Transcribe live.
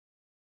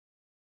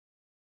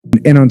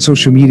And on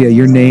social media,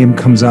 your name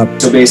comes up.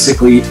 So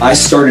basically, I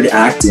started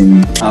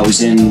acting. I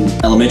was in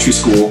elementary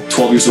school,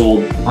 12 years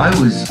old. I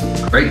was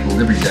grateful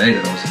every day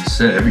that I was on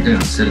set. Every day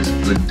on set is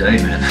a good day,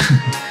 man.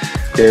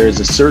 There's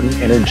a certain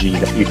energy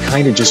that you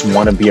kind of just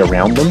want to be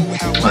around them.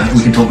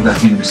 We can talk about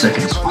him in a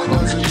second as well.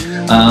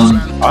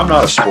 I'm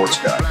not a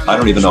sports guy. I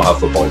don't even know how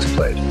football is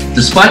played.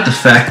 Despite the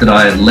fact that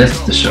I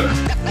left the show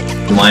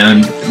for my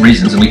own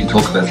reasons, and we can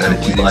talk about that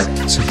if you like.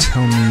 So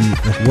tell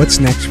me, what's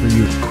next for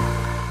you?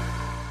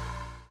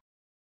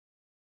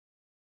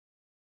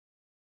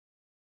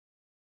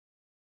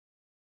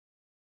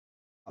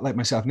 Like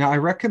myself. Now, I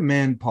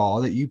recommend,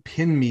 Paul, that you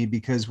pin me,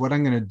 because what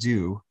I'm going to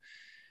do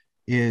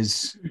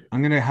is I'm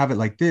going to have it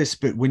like this.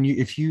 But when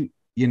if you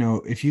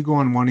go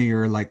on one of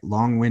your like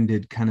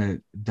long-winded kind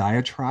of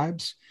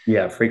diatribes,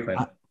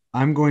 frequent,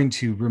 I'm going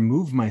to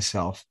remove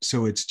myself.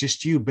 So it's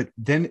just you. But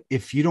then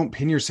if you don't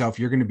pin yourself,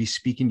 you're going to be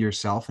speaking to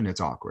yourself and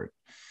it's awkward.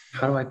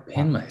 How do I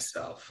pin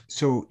myself?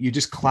 So you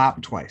just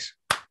clap twice.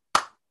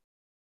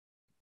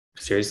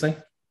 Seriously?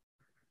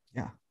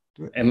 Yeah.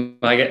 Do it. Am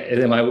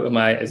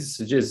I, is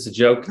this a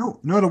joke?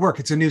 No, it'll work.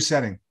 It's a new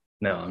setting.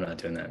 No, I'm not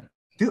doing that.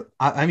 Dude,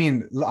 I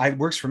mean, it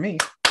works for me.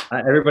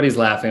 Everybody's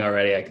laughing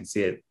already. I can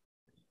see it.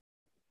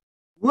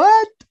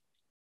 What?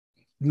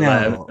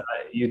 No.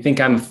 You think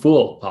I'm a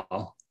fool,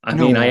 Paul. I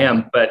mean, I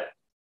am, but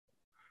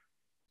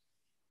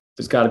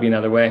there's got to be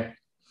another way.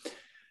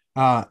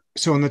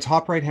 So in the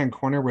top right-hand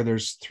corner where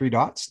there's three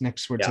dots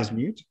next to where it says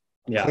mute,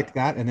 click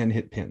that and then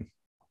hit pin.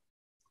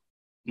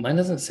 Mine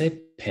doesn't say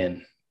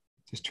pin.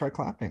 Just try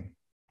clapping.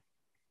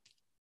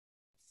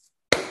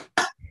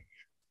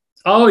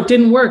 Oh, it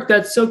didn't work.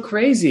 That's so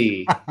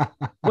crazy.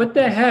 What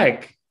the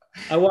heck?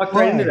 I walked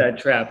right into that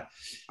trap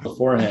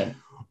beforehand.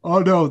 Oh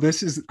no,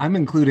 I'm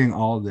including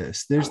all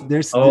this. There's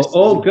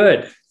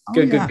good.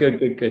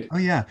 Good. Oh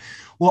yeah.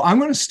 Well, I'm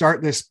going to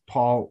start this,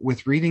 Paul,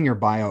 with reading your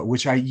bio,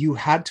 which you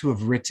had to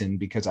have written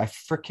because I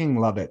freaking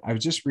love it. I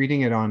was just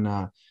reading it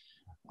on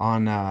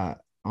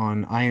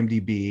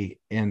IMDB,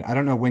 and I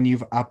don't know when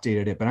you've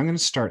updated it, but I'm going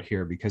to start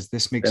here because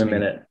this makes a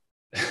minute.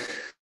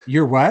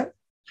 You're what?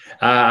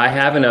 I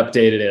haven't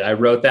updated it. I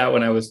wrote that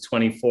when I was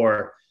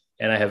 24,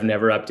 and I have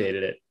never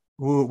updated it.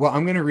 Well,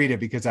 I'm going to read it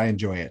because I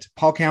enjoy it.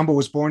 Paul Campbell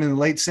was born in the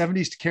late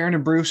 70s to Karen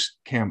and Bruce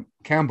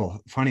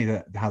Campbell.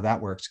 Funny how that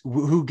works.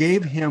 Who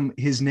gave him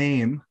his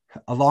name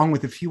along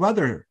with a few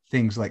other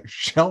things like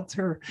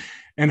shelter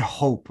and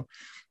hope.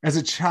 As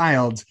a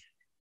child,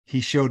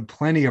 he showed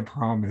plenty of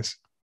promise.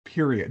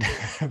 Period.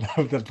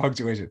 Of the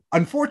punctuation.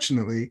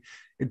 Unfortunately,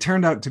 it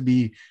turned out to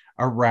be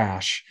a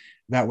rash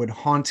that would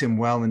haunt him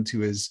well into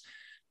his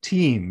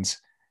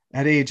teens.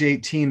 At age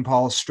 18,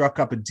 Paul struck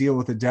up a deal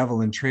with the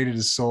devil and traded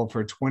his soul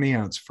for a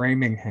 20-ounce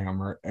framing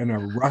hammer and a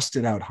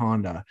rusted-out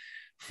Honda.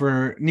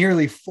 For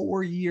nearly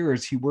 4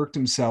 years, he worked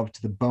himself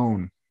to the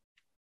bone,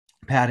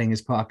 padding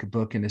his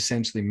pocketbook and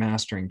essentially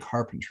mastering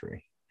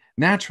carpentry.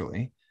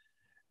 Naturally,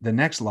 the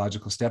next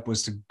logical step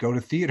was to go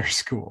to theater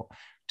school.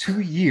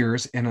 2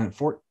 years and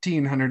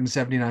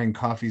 1,479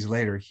 coffees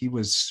later, he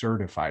was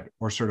certified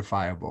or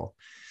certifiable.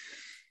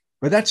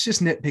 But that's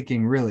just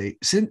nitpicking, really.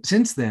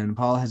 Since then,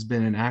 Paul has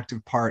been an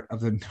active part of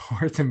the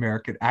North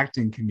American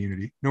acting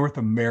community,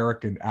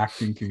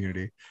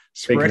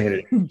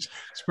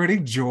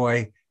 spreading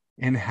joy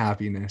and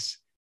happiness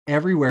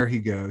everywhere he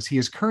goes. He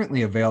is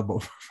currently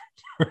available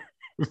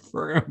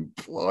for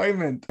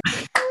employment.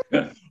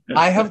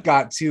 I have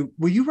got to.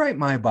 Will you write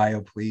my bio,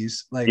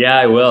 please? Yeah,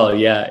 I will.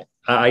 Yeah,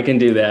 I can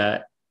do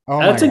that. Oh,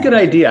 that's a good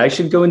idea. I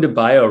should go into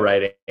bio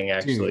writing,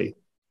 actually. Dude,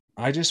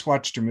 I just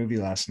watched your movie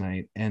last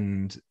night,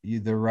 and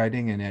the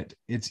writing in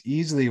it's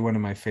easily one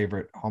of my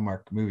favorite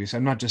Hallmark movies.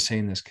 I'm not just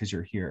saying this because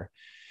you're here.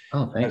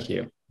 Oh, thank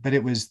you. But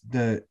it was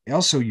the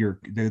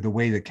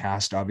way the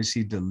cast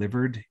obviously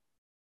delivered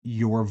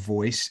your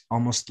voice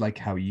almost like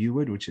how you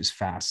would, which is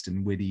fast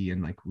and witty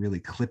and like really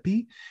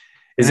clippy.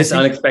 Is this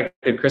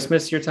Unexpected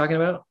Christmas you're talking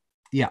about?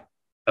 Yeah.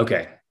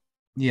 Okay.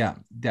 Yeah,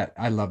 that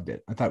I loved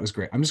it. I thought it was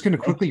great. I'm just going to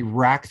quickly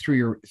rack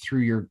through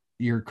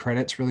your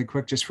credits really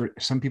quick, just for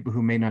some people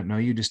who may not know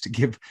you, just to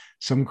give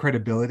some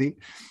credibility.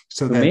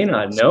 So who may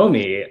not know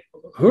me.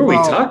 Who are we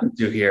talking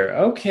to here?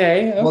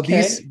 Okay. Well,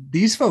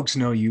 these folks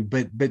know you,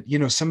 but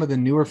some of the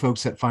newer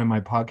folks that find my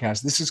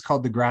podcast, this is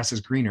called The Grass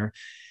is Greener.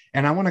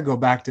 And I want to go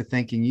back to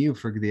thanking you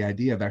for the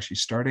idea of actually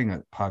starting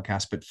a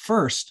podcast. But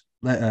first,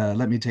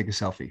 let me take a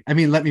selfie. I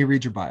mean, let me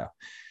read your bio.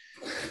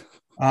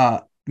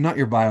 Not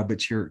your bio,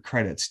 but your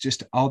credits.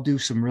 I'll do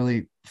some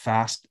really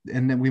fast,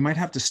 and then we might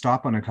have to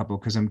stop on a couple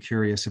because I'm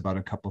curious about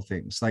a couple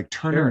things like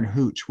Turner and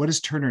Hooch. What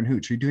is Turner and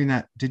Hooch? Are you doing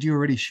that? Did you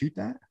already shoot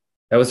that?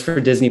 That was for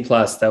Disney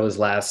Plus. That was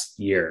last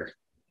year.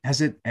 Has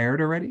it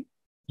aired already?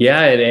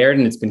 Yeah, it aired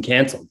and it's been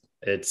canceled.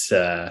 It's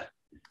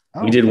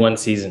we did one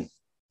season.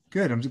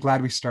 Good. I'm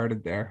glad we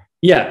started there.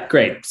 Yeah,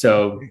 great.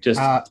 So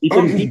just deep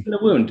in the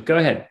wound. Go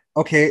ahead.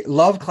 Okay.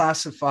 Love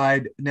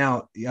Classified.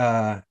 Now,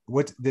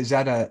 what is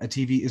that? A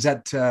TV? Is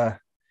that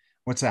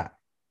what's that?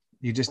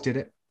 You just did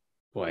it?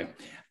 Boy,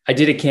 I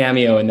did a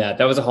cameo in that.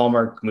 That was a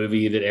Hallmark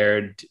movie that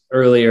aired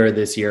earlier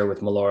this year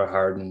with Melora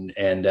Hardin,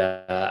 and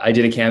I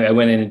did a cameo. I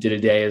went in and did a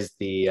day as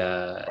the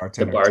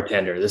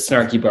bartender, the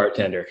snarky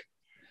bartender.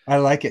 I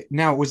like it.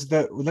 Now,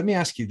 let me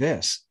ask you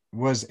this: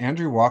 was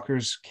Andrew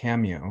Walker's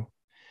cameo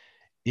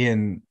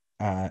in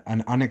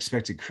An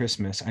Unexpected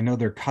Christmas? I know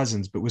they're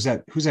cousins, but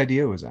whose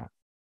idea was that?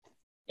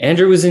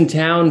 Andrew was in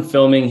town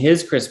filming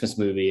his Christmas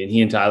movie, and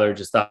he and Tyler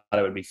just thought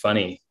it would be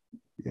funny.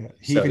 Yeah,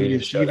 he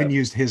even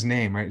used his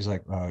name, right? He's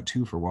like,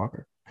 2 for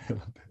Walker. I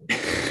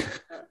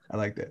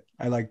liked it.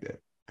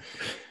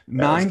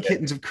 9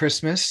 Kittens of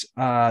Christmas,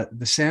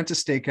 The Santa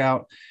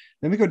Stakeout.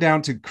 Then we go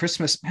down to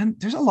Christmas. Man,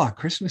 there's a lot of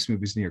Christmas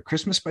movies near.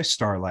 Christmas by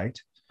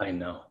Starlight. I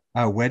know.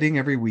 Wedding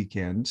Every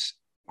Weekend.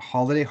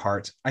 Holiday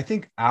Hearts. I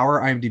think our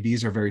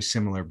IMDb's are very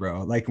similar,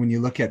 bro. Like when you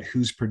look at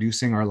who's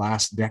producing our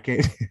last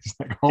decade, it's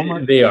like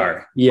Hallmark. They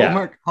are,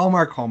 yeah.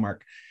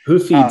 Hallmark. Who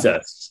feeds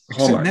us?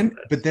 Hallmark.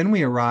 But then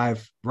we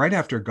arrive right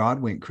after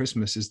God Wink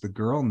Christmas. Is The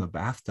Girl in the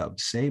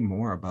Bathtub. Say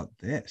more about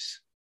this.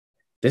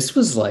 This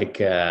was like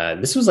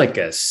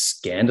a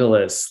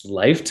scandalous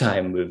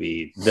Lifetime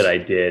movie that I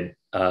did.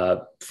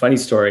 Funny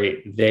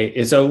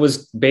story. So it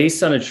was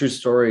based on a true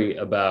story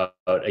about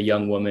a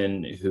young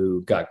woman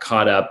who got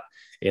caught up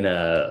in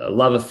a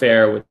love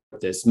affair with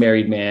this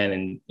married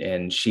man,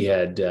 and she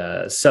had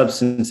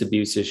substance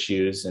abuse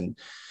issues, and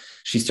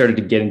she started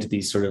to get into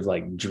these sort of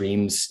like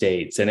dream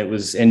states, and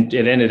it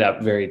ended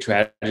up very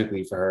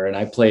tragically for her. And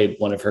I played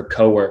one of her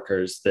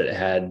coworkers that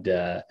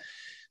had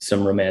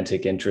some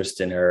romantic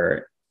interest in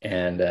her,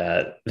 and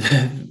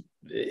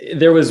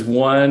there was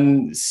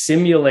one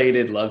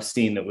simulated love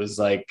scene that was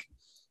like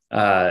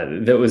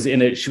that was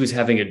in it. She was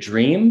having a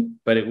dream,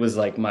 but it was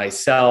like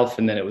myself,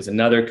 and then it was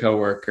another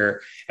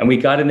coworker, and we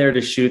got in there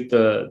to shoot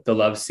the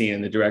love scene,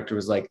 and the director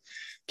was like,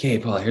 "Okay,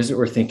 Paul, here's what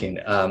we're thinking.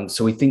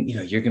 So we think,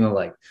 you're gonna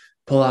like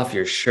pull off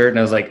your shirt." And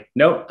I was like,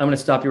 "Nope, I'm gonna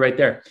stop you right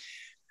there.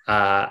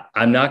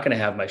 I'm not gonna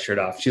have my shirt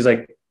off." She's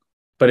like,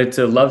 "But it's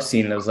a love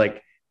scene." And I was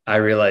like, "I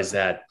realize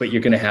that, but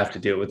you're gonna have to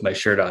do it with my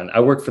shirt on.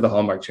 I work for the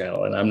Hallmark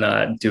Channel, and I'm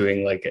not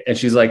doing like." And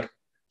she's like,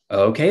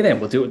 "Okay, then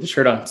we'll do it with the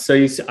shirt on."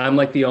 So I'm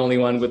like the only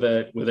one with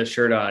a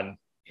shirt on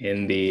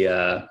in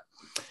the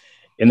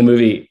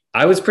movie.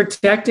 I was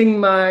protecting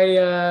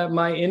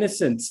my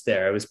innocence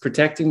there. I was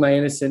protecting my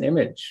innocent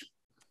image.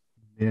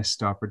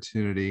 Missed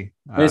opportunity.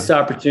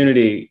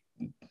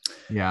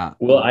 Yeah.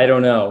 Well, I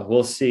don't know.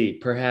 We'll see.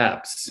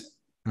 Perhaps.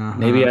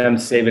 Maybe I'm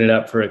saving it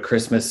up for a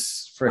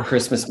Christmas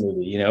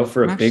movie.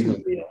 For a big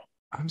movie.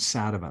 I'm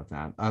sad about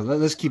that.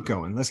 Let's keep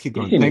going.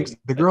 Thanks.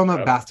 The Girl in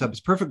the Bathtub is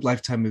perfect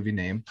Lifetime movie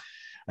name.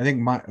 I think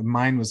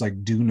mine was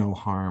like Do No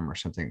Harm or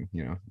something.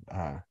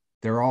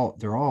 They're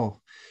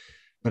all,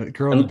 but a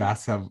Girl in the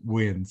Bathtub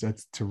wins.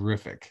 That's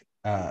terrific.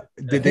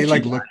 Did they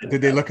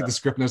look at the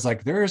script and it was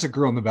like, there is a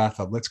girl in the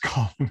bathtub, let's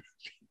call them?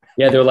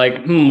 Yeah, they're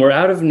like, we're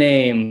out of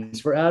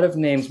names.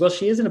 Well,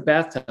 she is in a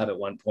bathtub at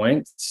one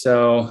point,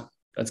 so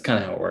that's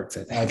kind of how it works,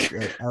 I think. That's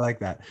good. I like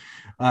that.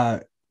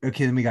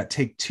 Okay, then we got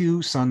Take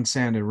Two, Sun,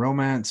 Sand, and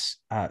Romance.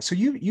 So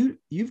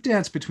you've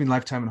danced between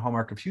Lifetime and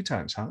Hallmark a few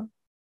times, huh?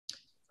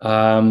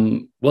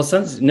 Lifetime,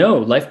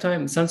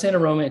 Sun, Sand,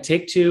 and Romance.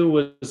 Take Two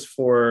was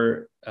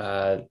for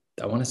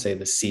I want to say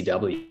the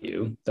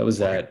CW. That was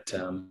that.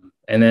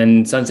 And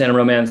then Sun, Sand, and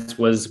Romance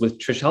was with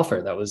Trish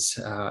Helfer. That was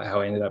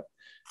how I ended up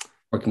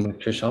working with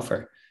Trish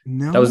Helfer.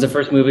 No, that was the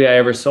first movie I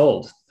ever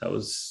sold. That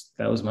was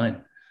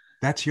mine.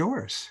 That's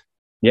yours.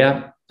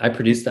 Yeah, I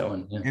produced that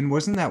one. Yeah. And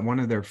wasn't that one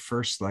of their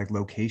first like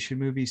location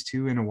movies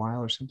too in a while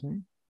or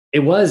something? It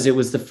was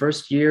the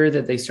first year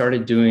that they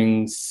started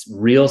doing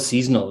real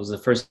seasonal. It was the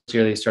first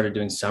year they started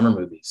doing summer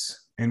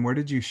movies. And where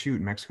did you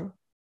shoot? Mexico?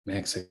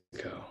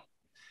 Mexico.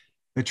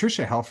 The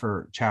Tricia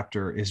Helfer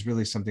chapter is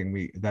really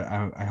something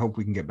that I hope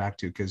we can get back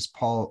to, because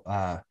Paul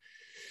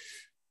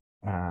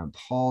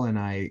and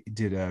I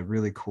did a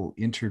really cool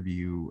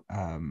interview,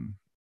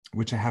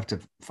 which I have to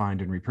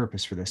find and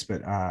repurpose for this,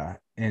 but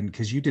and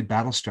because you did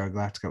Battlestar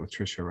Galactica with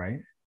Tricia,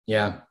 right?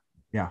 Yeah.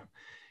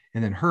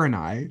 And then her and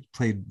I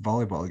played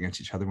volleyball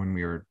against each other when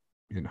we were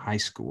in high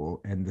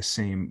school, and the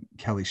same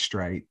Kelly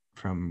Strite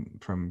from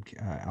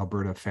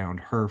Alberta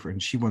found her,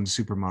 and she won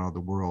Supermodel of the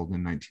World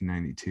in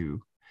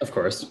 1992. Of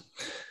course.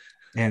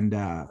 And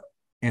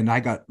I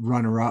got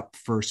runner-up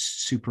for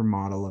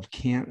Supermodel of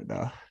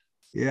Canada.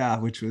 Yeah,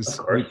 which was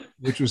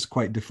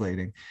quite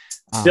deflating.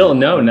 Still,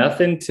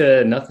 nothing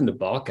to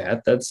balk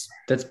at. That's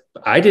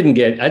I didn't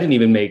get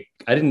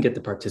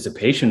the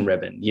participation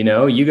ribbon.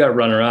 You got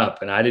runner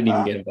up, and I didn't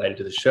even get invited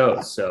to the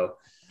show. So,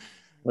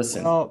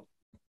 listen. Well,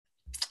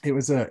 it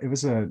was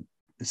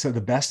so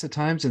the best of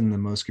times and the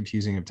most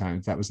confusing of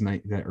times. That was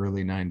the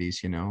early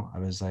 90s. I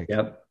was like,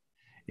 yep.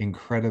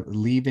 Incredible,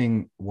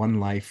 leaving one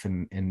life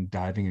and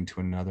diving into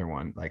another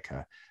one, like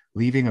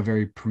leaving a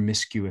very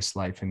promiscuous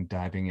life and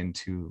diving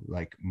into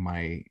like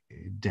my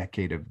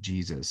decade of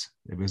Jesus.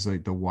 It was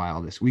like the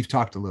wildest. We've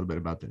talked a little bit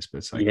about this, but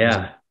it's like,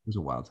 it was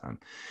a wild time.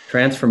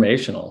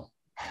 Transformational.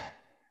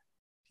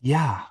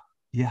 Yeah.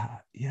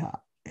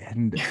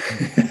 and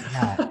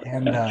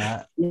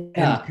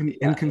yeah,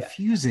 and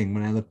confusing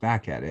when I look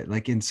back at it.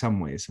 Like in some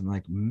ways, I'm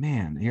like,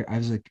 man, here I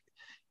was like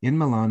in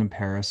Milan and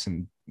Paris,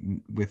 and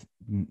with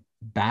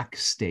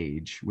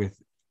backstage with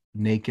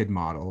naked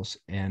models,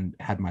 and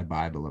had my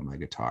Bible and my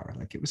guitar.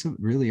 Like it was a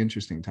really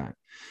interesting time.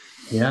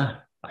 Yeah,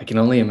 I can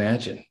only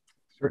imagine.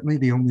 Certainly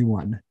the only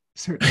one.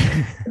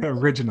 Certainly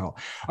original.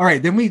 All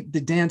right, then we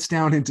danced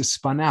down into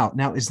Spun Out.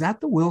 Now, is that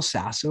the Will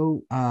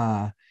Sasso?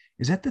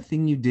 Is that the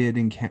thing you did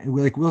in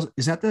like Will?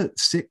 Is that the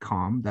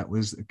sitcom that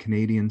was a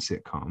Canadian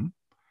sitcom?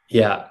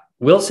 Yeah,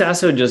 Will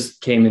Sasso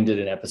just came and did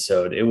an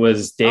episode. It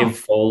was Dave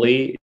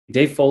Foley.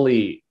 Dave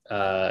Foley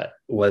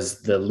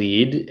was the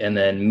lead, and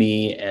then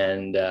me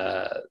and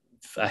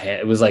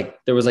it was like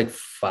there was like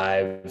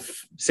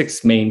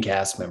 5-6 main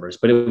cast members,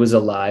 but it was a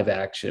live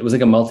action. It was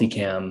like a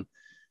multicam,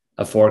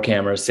 a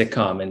 4-camera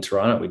sitcom in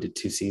Toronto. We did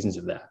 2 seasons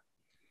of that.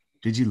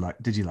 Did you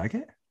like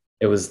it?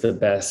 It was the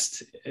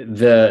best.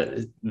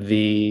 The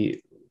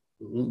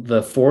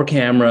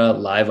 4-camera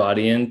live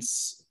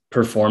audience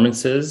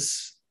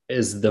performances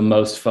is the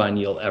most fun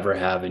you'll ever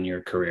have in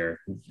your career.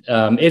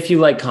 If you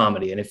like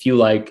comedy and if you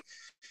like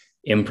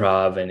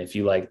improv and if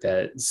you like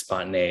that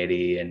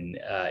spontaneity, and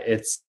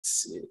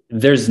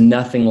there's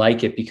nothing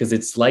like it, because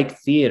it's like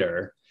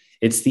theater.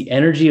 It's the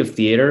energy of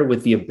theater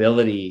with the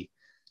ability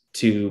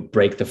to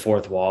break the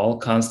fourth wall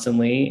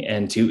constantly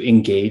and to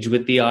engage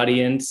with the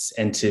audience,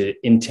 and to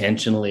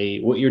intentionally,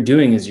 what you're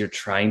doing is you're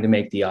trying to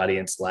make the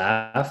audience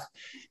laugh.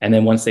 And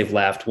then once they've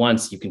laughed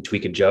once, you can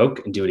tweak a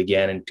joke and do it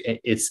again. And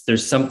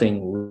there's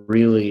something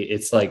really,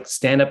 it's like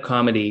stand-up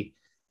comedy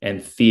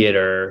and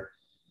theater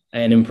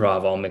and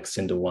improv all mixed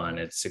into one.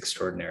 It's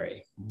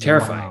extraordinary,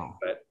 terrifying,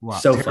 but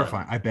so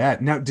terrifying. Fun. I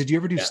bet. Now, did you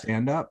ever do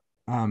stand-up?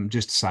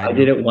 Just side I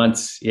did it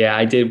once. Yeah,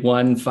 I did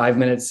one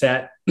 5-minute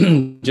set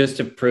just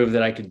to prove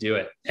that I could do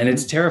it. And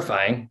it's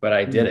terrifying, but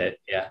I did it.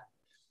 Yeah.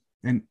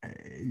 And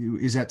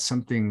is that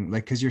something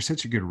like, because you're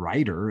such a good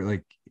writer,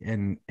 like,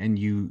 and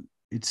you,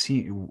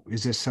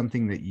 is this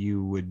something that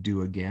you would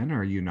do again, or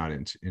are you not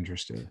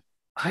interested?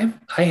 I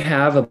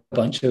have a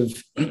bunch of,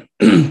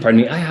 pardon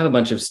me, I have a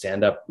bunch of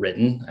stand-up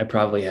written. I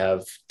probably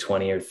have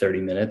 20 or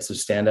 30 minutes of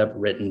stand-up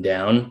written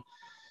down.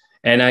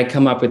 And I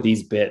come up with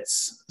these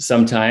bits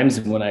sometimes.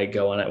 And when I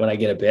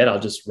get a bit, I'll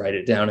just write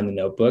it down in the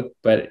notebook,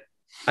 but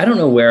I don't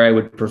know where I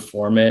would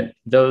perform it.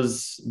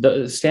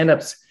 The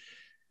stand-ups,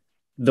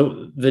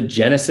 the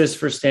genesis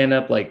for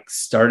stand-up, like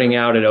starting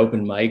out at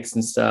open mics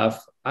and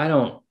stuff,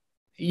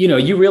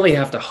 you really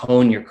have to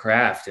hone your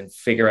craft and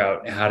figure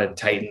out how to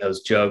tighten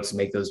those jokes and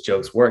make those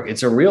jokes work.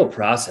 It's a real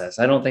process.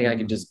 I don't think I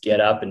could just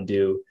get up and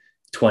do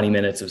 20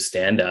 minutes of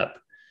stand-up.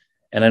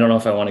 And I don't know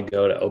if I want to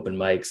go to open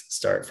mics and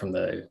start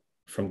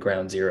from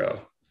ground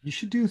zero. You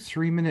should do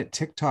 3-minute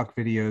TikTok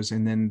videos,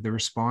 and then the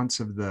response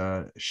of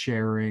the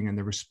sharing and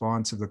the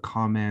response of the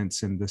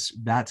comments, and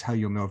that's how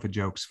you'll know if a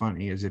joke's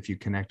funny, is if you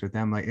connect with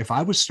them. Like if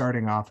I was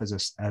starting off as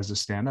a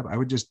stand-up, I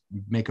would just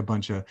make a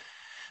bunch of,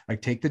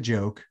 like, take the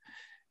joke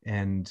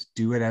and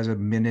do it as a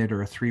minute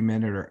or a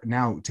 3-minute, or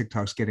now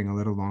TikTok's getting a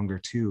little longer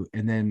too.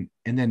 And then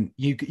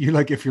you're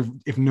like,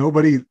 if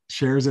nobody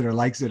shares it or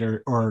likes it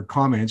or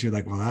comments, you're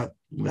like, well,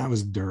 that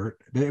was dirt.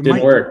 It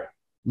didn't work.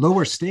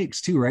 Lower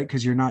stakes too, right?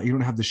 Because you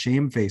don't have the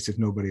shame face if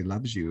nobody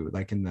loves you,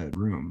 like in the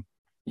room.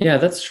 Yeah,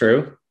 that's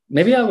true.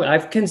 Maybe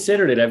I've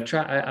considered it.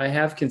 I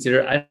have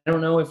considered. I don't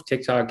know if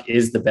TikTok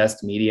is the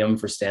best medium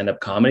for stand-up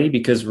comedy,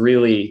 because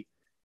really,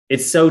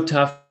 it's so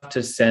tough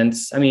to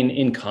sense. I mean,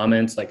 in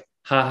comments like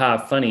 "haha,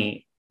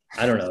 funny,"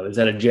 I don't know. Is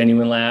that a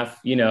genuine laugh?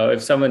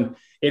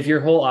 If your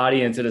whole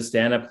audience at a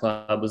stand-up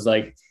club was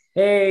like,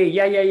 "Hey,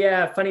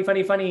 yeah, funny,"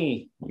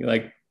 you're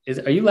like,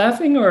 are you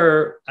laughing,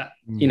 or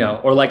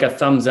or like a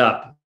thumbs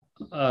up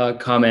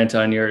comment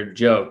on your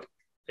joke?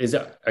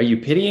 Are you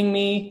pitying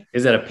me?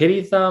 Is that a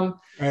pity thumb?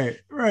 Right.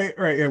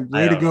 Yeah,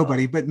 way to go,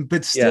 buddy.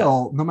 But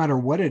still, no matter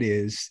what it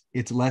is,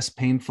 it's less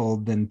painful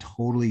than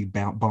totally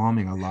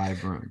bombing a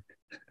live room.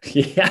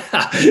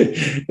 Yeah,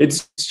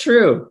 it's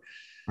true.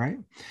 Right.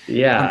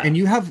 Yeah. And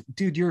you have,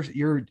 dude, you're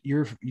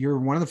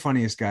one of the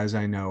funniest guys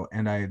I know.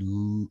 And I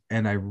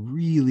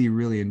really,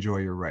 really enjoy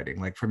your writing,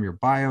 like from your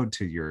bio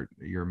to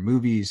your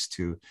movies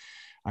to,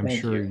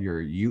 Thank sure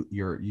you.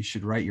 you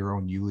should write your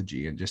own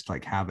eulogy and just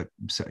like have it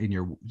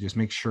in just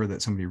make sure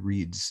that somebody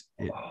reads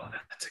it. Oh,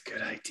 that's a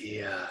good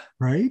idea.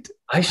 Right.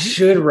 I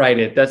should write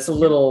it. That's a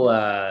little,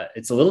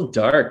 it's a little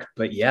dark,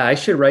 but yeah, I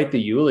should write the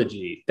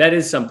eulogy. That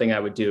is something I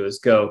would do, is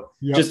go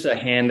just a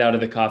hand out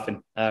of the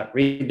coffin.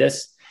 Read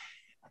this.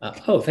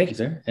 Oh, thank you,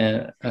 sir.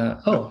 Hey,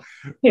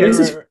 this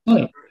is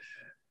funny.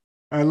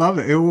 I love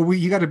it. Well,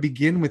 you got to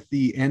begin with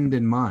the end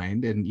in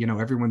mind, and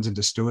everyone's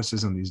into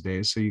stoicism these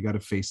days, so you got to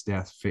face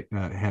death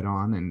head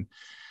on and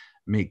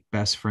make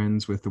best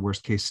friends with the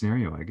worst case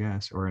scenario, I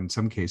guess, or in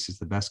some cases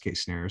the best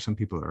case scenario. Some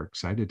people are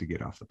excited to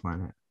get off the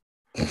planet.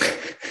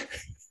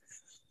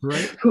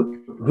 Right?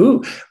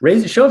 Who?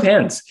 Raise a show of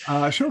hands.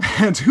 Show of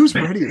hands. Who's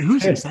ready?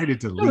 Who's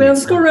excited to leave?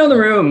 Let's go around the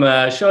room.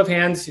 Show of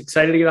hands.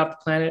 Excited to get off the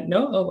planet?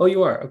 No? Oh,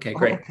 you are. Okay,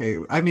 great. Okay.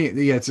 I mean,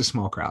 yeah, it's a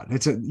small crowd.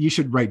 You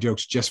should write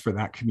jokes just for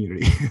that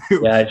community.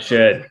 Yeah, I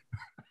should.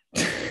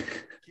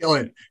 Kill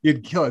it.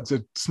 You'd kill it. It's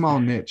a small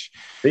niche.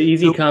 The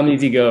easy come,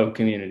 easy go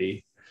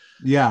community.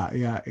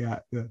 Yeah.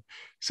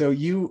 So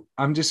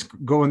I'm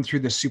just going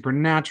through the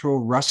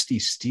Supernatural, Rusty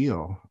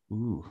Steel.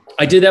 Ooh.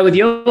 I did that with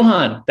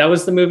Johan. That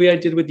was the movie I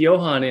did with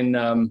Johan in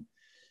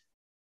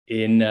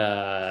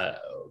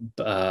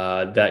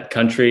that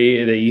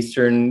country, the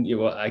Eastern.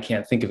 Well, I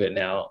can't think of it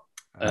now.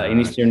 In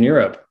Eastern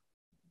Europe.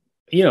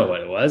 You know what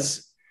it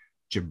was?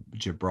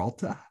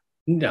 Gibraltar?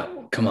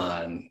 No, come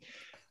on.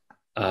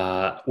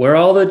 Where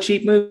all the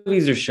cheap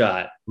movies are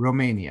shot.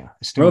 Romania.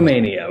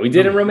 Romania. We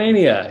did in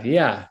Romania.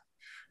 Yeah.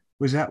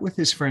 Was that with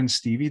his friend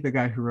Stevie, the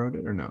guy who wrote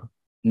it, or no?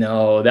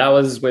 No, that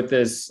was with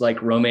this like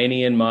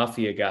Romanian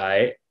mafia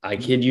guy. I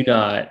kid you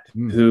not,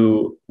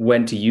 who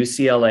went to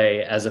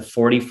UCLA as a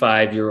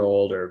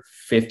 45-year-old or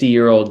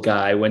 50-year-old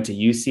guy, went to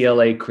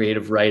UCLA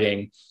creative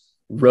writing,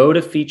 wrote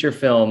a feature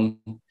film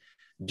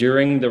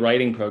during the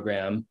writing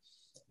program,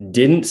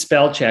 didn't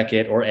spell check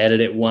it or edit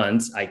it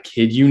once. I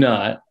kid you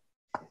not.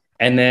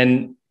 And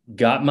then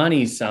got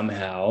money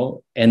somehow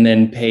and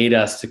then paid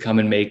us to come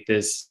and make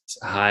this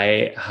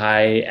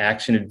high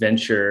action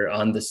adventure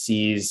on the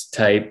seas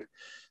type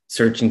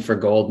searching for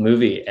gold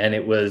movie. And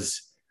it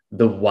was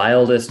the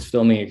wildest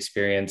filming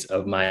experience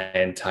of my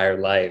entire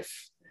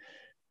life.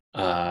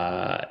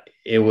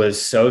 It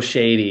was so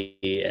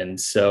shady and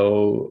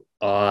so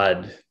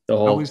odd, the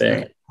whole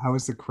thing. How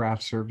was the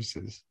craft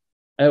services?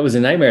 It was a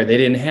nightmare. They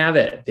didn't have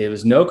it. There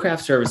was no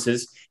craft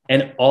services.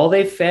 And all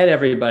they fed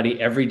everybody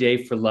every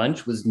day for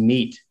lunch was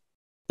meat.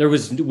 There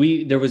was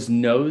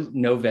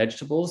no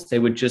vegetables. They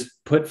would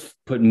just put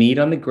meat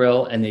on the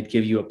grill and they'd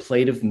give you a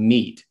plate of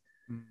meat.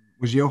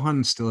 Was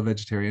Johan still a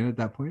vegetarian at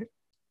that point?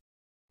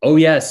 Oh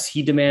yes,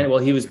 he demanded. Well,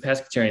 he was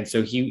pescatarian,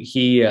 so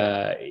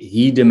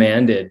he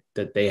demanded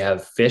that they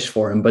have fish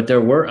for him. But there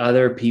were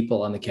other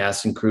people on the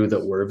cast and crew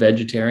that were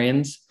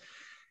vegetarians,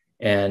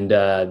 and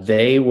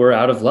they were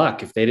out of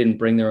luck if they didn't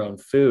bring their own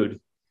food.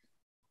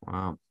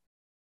 Wow.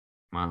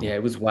 Yeah,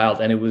 it was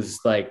wild, and it was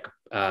like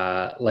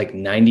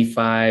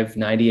 95,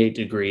 98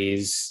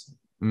 degrees.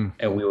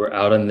 And we were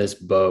out on this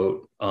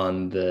boat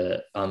on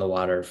the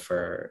water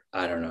for,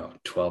 I don't know,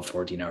 12,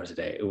 14 hours a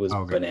day. It was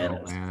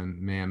bananas. Oh,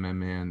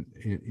 man.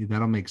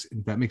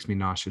 That makes me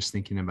nauseous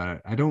thinking about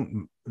it. I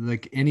don't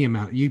like any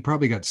amount. You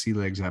probably got sea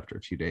legs after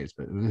a few days,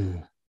 but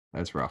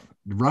that's rough.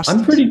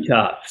 I'm pretty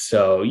tough.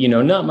 So,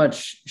 not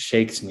much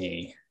shakes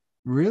me.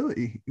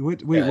 Really?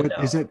 What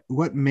is it?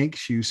 What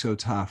makes you so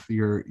tough?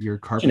 Your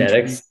carpentry?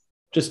 Genetics,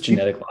 just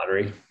genetic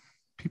lottery.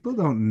 People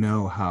don't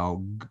know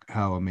how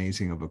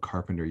amazing of a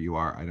carpenter you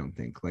are. I don't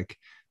think. Like,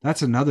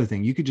 that's another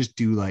thing. You could just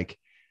do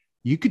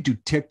you could do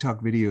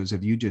TikTok videos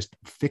of you just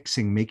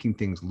making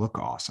things look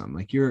awesome.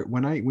 Like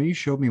when you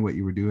showed me what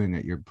you were doing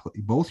at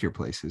both your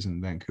places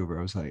in Vancouver,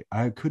 I was like,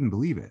 I couldn't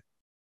believe it.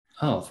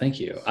 Oh, thank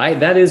you.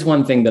 That is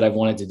one thing that I've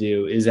wanted to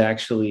do, is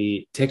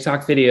actually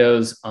TikTok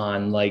videos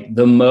on like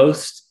the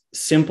most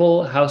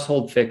simple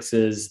household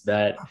fixes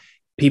that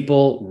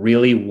people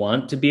really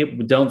want to be,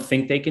 don't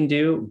think they can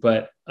do,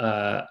 but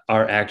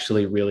are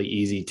actually really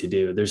easy to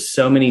do. There's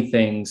so many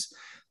things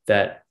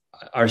that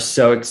are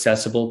so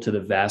accessible to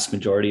the vast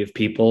majority of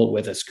people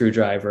with a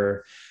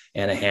screwdriver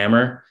and a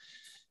hammer.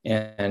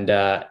 And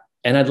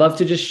I'd love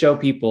to just show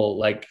people,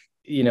 like,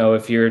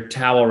 if your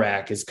towel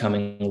rack is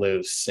coming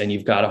loose and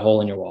you've got a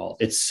hole in your wall,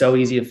 it's so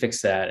easy to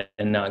fix that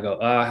and not go,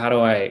 how do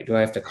I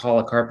have to call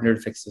a carpenter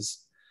to fix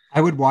this?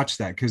 I would watch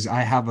that because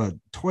I have a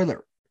toilet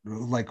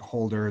like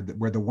holder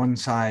where the one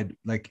side,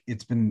 like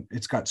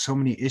it's got so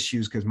many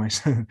issues because my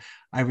son,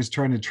 I was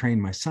trying to train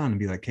my son and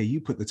be like, hey,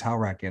 you put the towel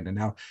rack in, and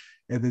now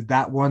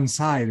that one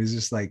side is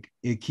just like,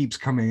 it keeps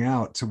coming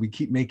out. So we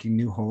keep making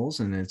new holes,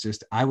 and it's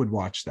just, I would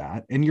watch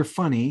that. And you're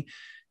funny.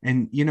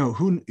 And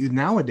who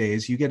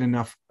nowadays you get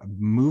enough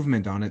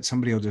movement on it,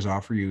 somebody will just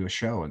offer you a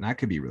show, and that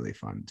could be really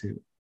fun too.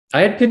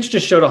 I had pitched a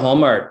show to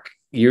Hallmark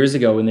years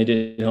ago when they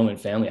did Home and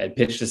Family. I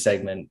pitched a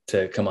segment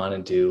to come on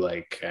and do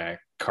like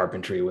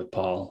carpentry with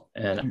Paul,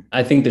 and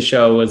I think the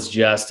show was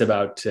just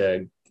about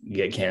to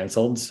get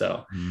canceled,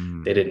 so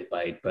they didn't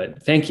bite.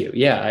 But thank you.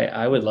 Yeah,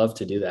 I would love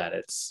to do that.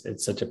 It's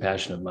such a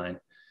passion of mine.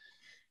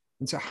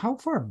 And so how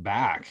far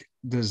back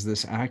does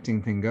this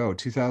acting thing go?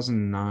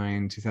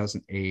 2009,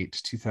 2008,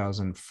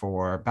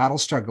 2004.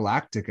 Battlestar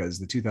Galactica is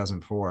the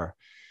 2004.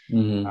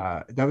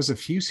 That was a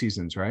few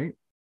seasons, right?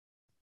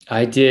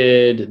 I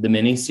did the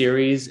mini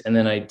series, and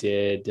then I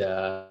did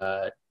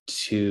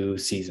 2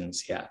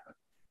 seasons. Yeah.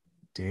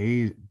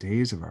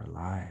 Days of Our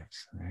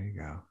Lives. There you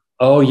go.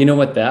 Oh, you know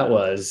what that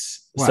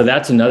was? What? So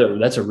that's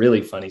a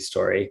really funny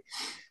story.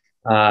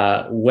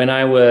 The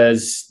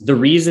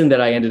reason that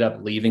I ended up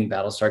leaving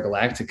Battlestar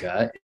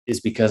Galactica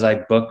is because I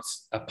booked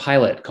a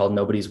pilot called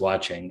Nobody's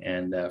Watching.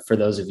 And for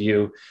those of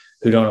you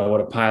who don't know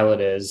what a pilot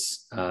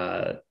is,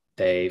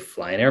 they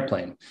fly an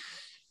airplane.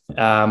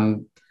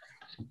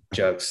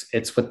 jokes.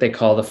 It's what they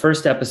call the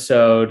first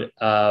episode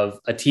of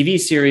a TV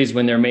series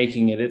when they're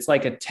making it. It's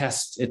like a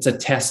test. It's a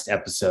test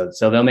episode.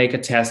 So they'll make a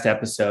test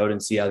episode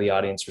and see how the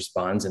audience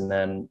responds. And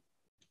then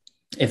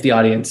if the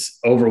audience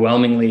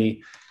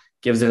overwhelmingly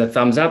gives it a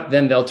thumbs up,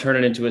 then they'll turn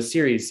it into a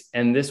series.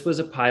 And this was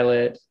a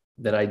pilot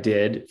that I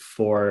did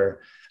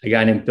for a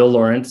guy named Bill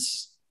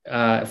Lawrence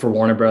for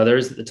Warner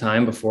Brothers at the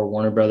time, before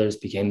Warner Brothers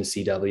became the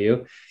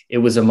CW. It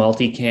was a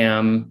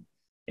multicam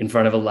in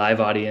front of a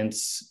live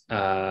audience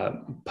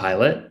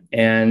pilot.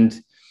 And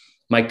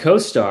my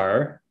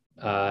co-star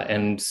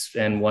and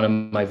one of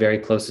my very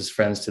closest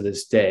friends to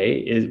this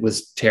day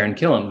was Taran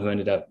Killam, who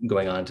ended up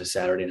going on to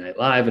Saturday Night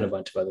Live and a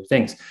bunch of other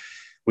things.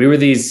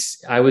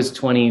 I was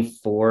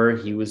 24,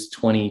 he was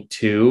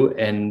 22,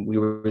 and we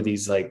were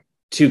these like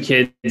two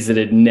kids that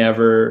had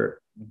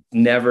never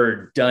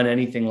done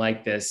anything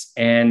like this.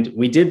 And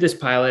we did this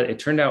pilot. It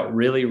turned out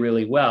really,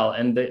 really well.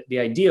 And the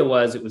idea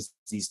was, it was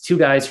these two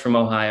guys from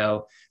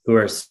Ohio who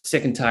are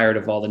sick and tired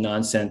of all the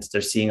nonsense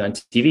they're seeing on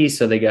TV.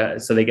 So they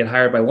get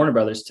hired by Warner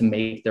Brothers to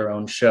make their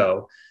own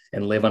show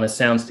and live on a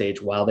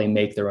soundstage while they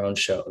make their own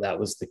show. That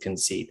was the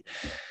conceit.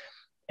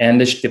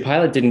 And the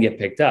pilot didn't get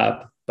picked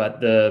up.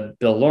 But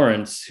Bill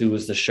Lawrence, who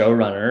was the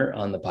showrunner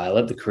on the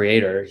pilot, the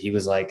creator, he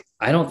was like,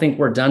 I don't think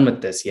we're done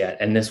with this yet.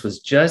 And this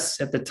was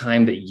just at the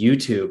time that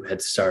YouTube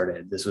had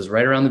started. This was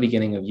right around the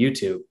beginning of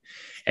YouTube.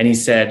 And he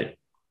said,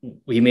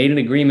 we made an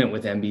agreement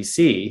with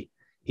NBC.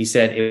 He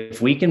said,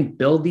 if we can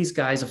build these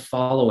guys a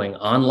following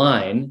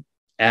online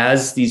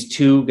as these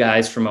two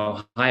guys from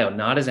Ohio,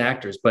 not as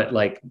actors, but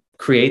like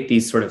create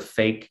these sort of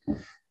fake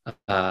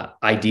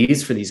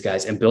IDs for these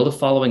guys and build a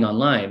following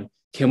online,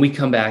 can we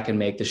come back and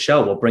make the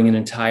show? We'll bring an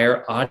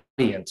entire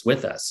audience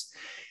with us.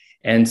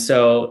 And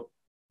so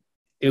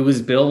it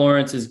was Bill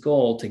Lawrence's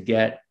goal to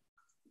get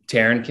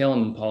Taran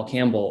Killam and Paul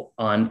Campbell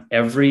on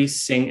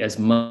as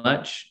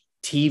much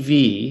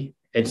TV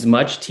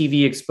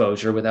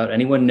exposure without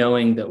anyone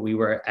knowing that we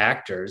were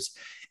actors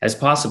as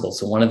possible.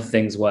 So one of the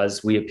things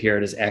was we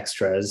appeared as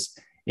extras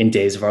in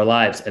Days of Our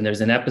Lives. And there's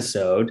an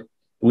episode,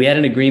 we had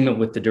an agreement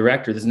with the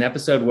director. There's an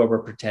episode where we're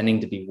pretending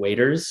to be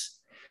waiters,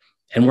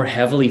 and we're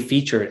heavily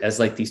featured as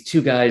like these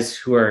two guys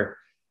who are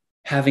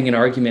having an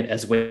argument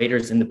as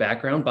waiters in the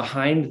background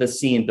behind the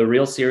scene, the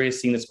real serious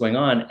scene that's going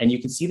on. And you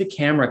can see the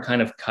camera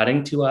kind of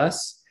cutting to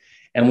us,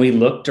 and we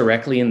look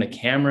directly in the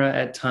camera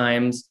at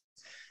times.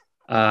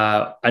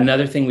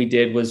 Another thing we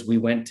did was we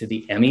went to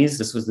the Emmys.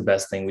 This was the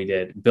best thing we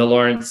did. Bill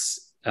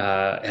Lawrence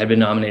had been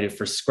nominated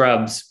for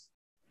Scrubs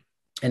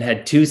and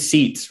had two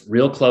seats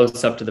real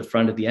close up to the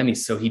front of the Emmys.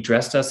 So he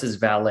dressed us as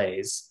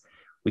valets.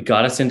 We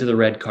got us into the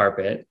red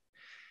carpet.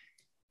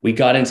 We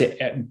got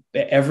into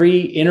every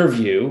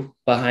interview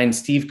behind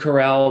Steve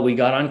Carell. We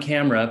got on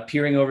camera,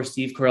 peering over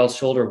Steve Carell's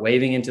shoulder,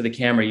 waving into the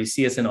camera. You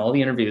see us in all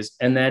the interviews.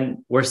 And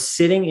then we're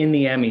sitting in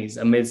the Emmys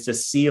amidst a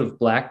sea of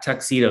black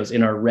tuxedos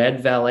in our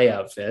red valet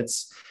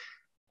outfits.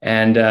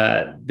 And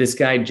this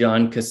guy,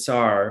 John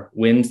Cassar,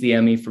 wins the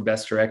Emmy for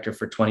Best Director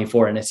for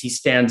 24. And as he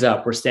stands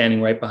up, we're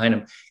standing right behind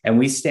him. And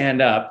we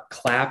stand up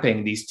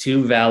clapping these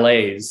two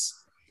valets.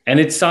 And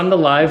it's on the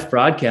live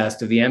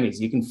broadcast of the Emmys.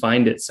 You can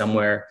find it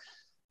somewhere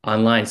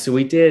online. So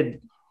we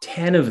did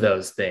 10 of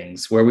those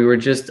things where we were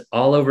just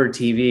all over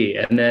TV,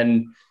 and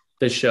then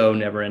the show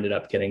never ended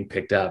up getting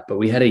picked up, but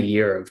we had a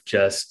year of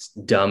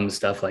just dumb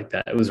stuff like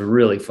that. It was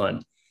really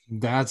fun.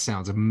 That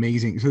sounds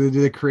amazing. So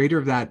the creator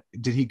of that,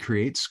 did he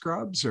create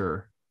Scrubs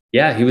or?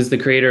 Yeah, he was the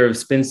creator of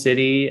Spin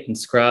City and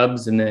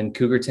Scrubs and then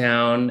Cougar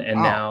Town. And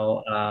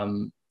now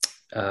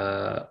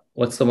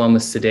what's the one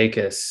with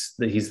Sudeikis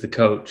that he's the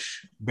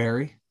coach?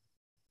 Barry?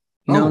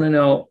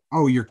 No.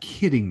 Oh, you're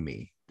kidding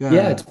me.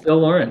 Yeah, it's Bill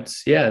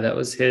Lawrence. Yeah, that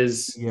was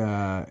his.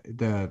 Yeah,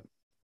 the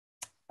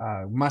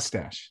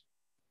mustache.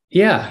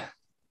 Yeah.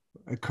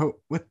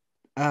 What?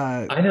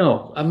 I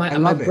know. I my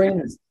love brain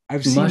it. is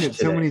I've seen it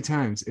so today. many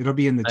times. It'll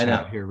be in the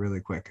chat here really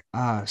quick.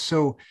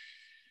 So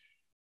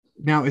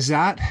now, is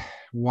that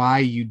why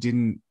you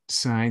didn't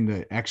sign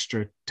the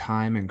extra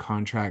time and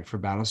contract for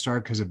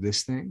Battlestar, because of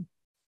this thing?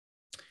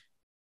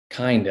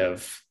 Kind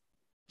of.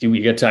 Do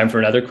we get time for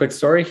another quick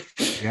story?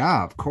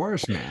 Yeah, of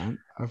course, man.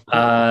 Of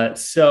course.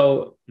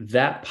 So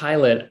that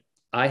pilot,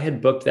 I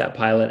had booked that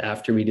pilot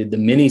after we did the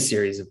mini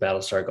series of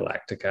Battlestar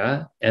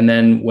Galactica. And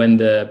then when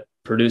the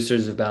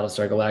producers of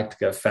Battlestar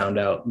Galactica found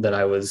out that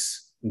I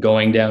was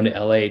going down to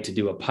LA to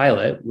do a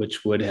pilot,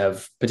 which would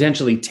have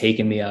potentially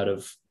taken me out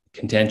of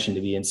contention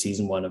to be in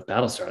season 1 of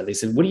Battlestar, they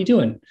said, what are you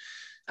doing?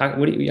 How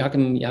come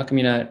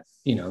you're not,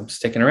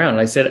 sticking around? And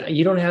I said,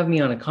 you don't have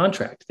me on a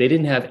contract. They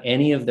didn't have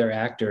any of their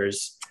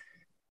actors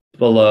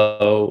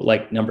below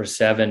like number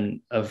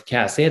 7 of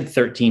cast. They had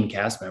 13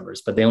 cast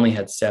members, but they only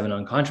had 7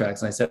 on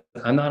contracts. And I said,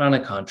 I'm not on a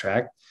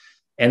contract,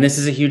 and this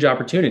is a huge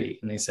opportunity.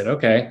 And they said,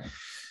 okay.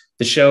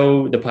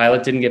 The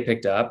pilot didn't get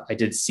picked up. I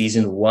did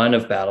season 1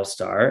 of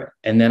Battlestar.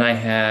 And then I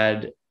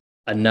had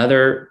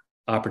another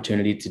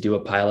opportunity to do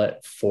a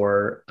pilot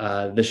for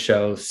the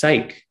show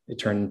Psych. It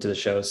turned into the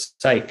show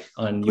Psych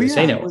on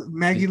USA Network.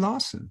 Maggie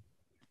Lawson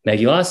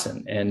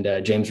and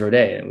James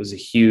Roday. It was a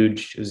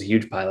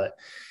huge pilot.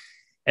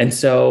 And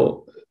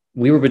so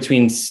we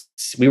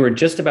were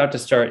just about to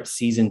start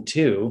season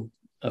 2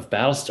 of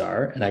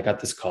Battlestar. And I got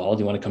this call,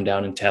 do you want to come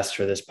down and test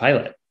for this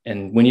pilot?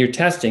 And when you're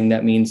testing,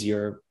 that means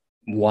you're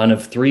one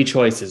of 3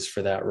 choices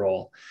for that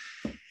role.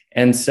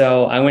 And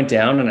so I went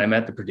down and I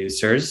met the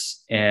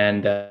producers,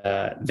 and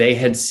they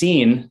had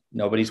seen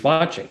Nobody's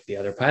Watching, the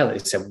other pilot.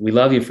 They said, we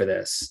love you for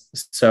this.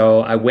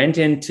 So I went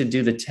in to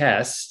do the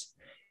test,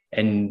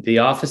 and the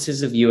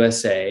offices of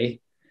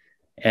USA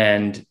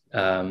and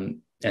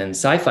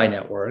Sci-Fi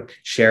Network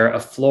share a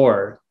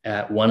floor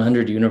at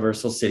 100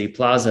 Universal City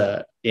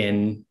Plaza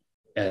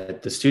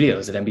at the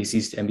studios at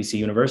NBC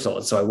Universal.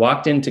 And so I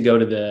walked in to go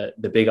to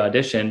the big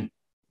audition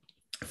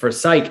for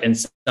Psych, and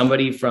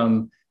somebody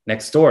from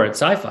next door at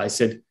Sci-Fi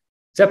said, is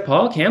that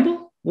Paul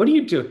Campbell? What do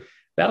you do?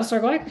 Battlestar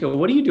Galactica,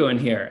 what are you doing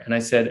here? And I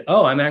said,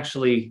 oh, I'm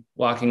actually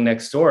walking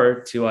next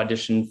door to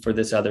audition for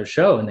this other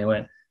show. And they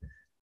went,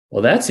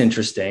 well, that's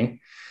interesting.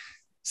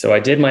 So I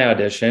did my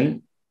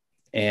audition,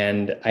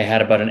 and I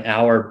had about an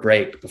hour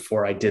break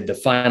before I did the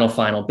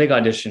final big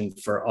audition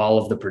for all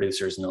of the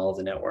producers and all of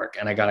the network.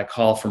 And I got a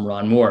call from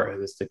Ron Moore,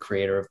 who is the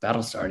creator of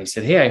Battlestar. And he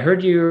said, hey, I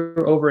heard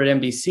you're over at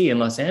NBC in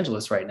Los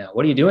Angeles right now.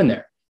 What are you doing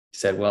there? He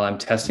said, well, I'm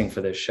testing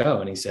for this show.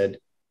 And he said,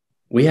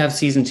 we have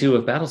season 2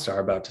 of Battlestar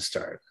about to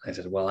start. I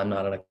said, well, I'm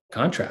not on a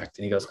contract.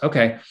 And he goes,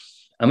 okay,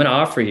 I'm going to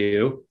offer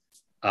you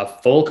a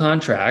full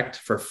contract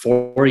for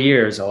 4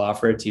 years. I'll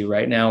offer it to you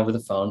right now over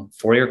the phone,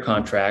 4-year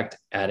contract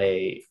at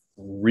a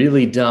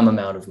really dumb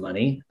amount of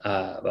money,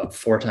 about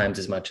 4 times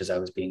as much as I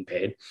was being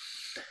paid.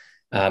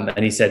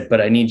 And he said,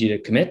 but I need you to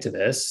commit to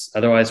this.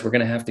 Otherwise, we're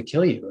going to have to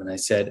kill you. And I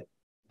said,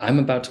 I'm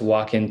about to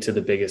walk into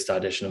the biggest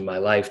audition of my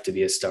life to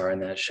be a star in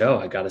that show.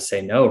 I got to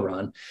say no,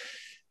 Ron.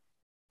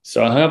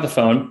 So I hung up the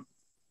phone.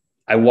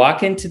 I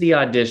walk into the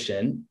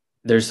audition.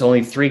 There's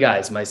only 3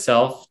 guys,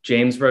 myself,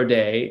 James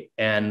Roday,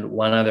 and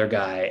one other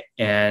guy.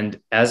 And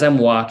as I'm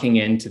walking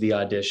into the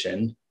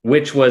audition,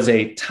 which was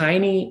a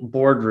tiny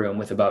boardroom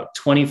with about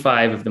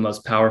 25 of the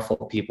most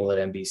powerful people at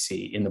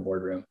NBC in the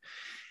boardroom.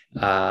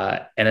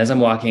 And as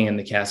I'm walking in,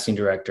 the casting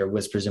director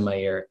whispers in my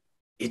ear,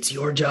 it's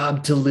your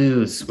job to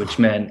lose, which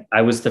meant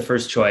I was the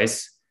first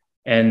choice.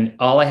 And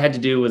all I had to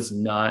do was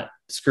not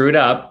screw it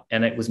up.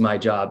 And it was my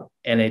job.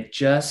 And it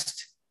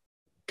just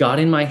got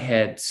in my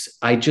head.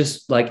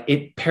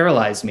 It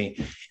paralyzed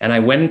me. And I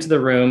went into the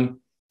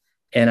room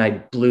and I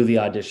blew the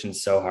audition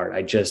so hard.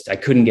 I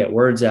couldn't get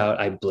words out.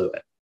 I blew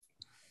it.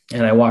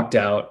 And I walked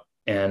out,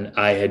 and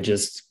I had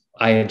just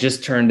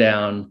turned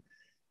down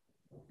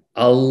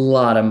a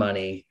lot of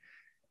money,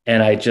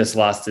 and I just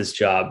lost this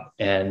job.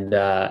 And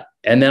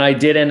then I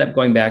did end up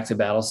going back to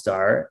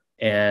Battlestar,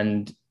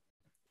 and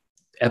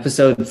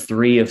episode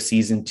 3 of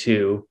season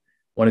 2,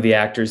 one of the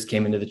actors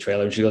came into the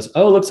trailer and she goes,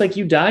 oh, looks like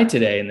you died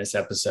today in this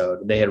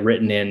episode. They had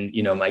written in,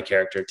 my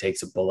character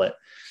takes a bullet.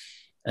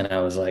 And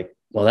I was like,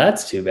 well,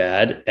 that's too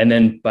bad. And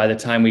then by the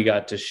time we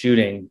got to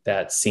shooting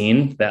that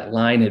scene, that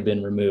line had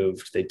been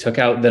removed. They took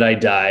out that I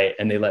die,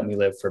 and they let me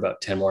live for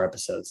about 10 more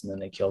episodes. And then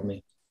they killed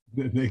me.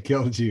 They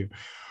killed you.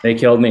 They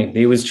killed me.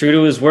 He was true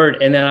to his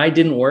word. And then I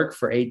didn't work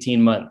for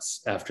 18 months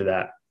after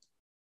that.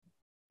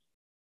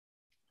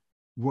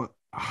 What,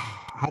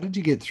 how did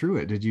you get through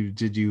it? Did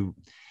you,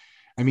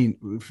 I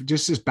mean,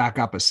 just back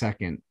up a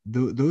second.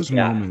 Those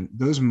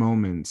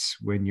moments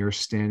when you're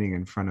standing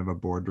in front of a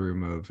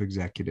boardroom of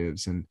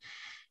executives and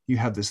you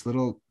have this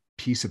little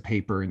piece of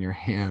paper in your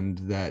hand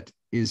that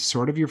is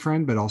sort of your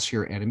friend, but also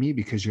your enemy,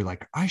 because you're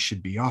like, I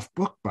should be off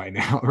book by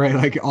now, right?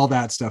 Like all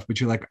that stuff. But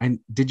you're like,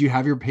 did you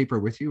have your paper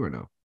with you or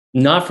no?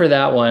 Not for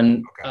that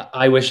one. Okay.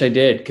 I wish I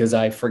did, because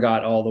I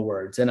forgot all the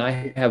words. And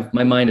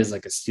my mind is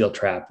like a steel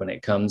trap when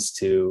it comes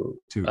to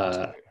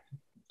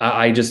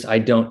I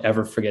don't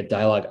ever forget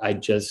dialogue.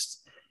 It's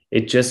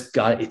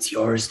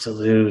yours to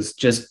lose.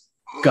 Just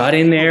got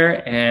in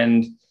there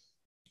and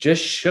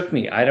just shook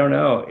me. I don't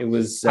know. It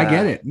was. I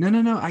get it.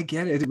 No. I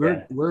get it.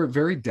 We're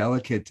very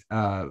delicate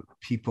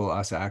people,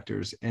 us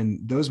actors, and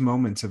those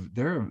moments of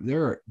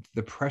the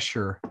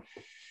pressure.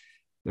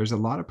 There's a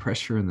lot of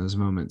pressure in those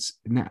moments.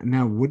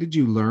 Now, what did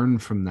you learn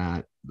from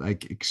that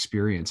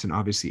experience? And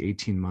obviously,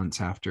 18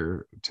 months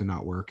after to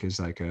not work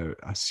is like a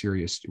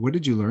serious. What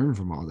did you learn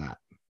from all that?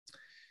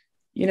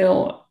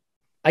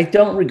 I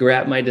don't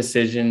regret my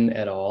decision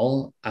at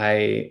all.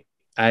 I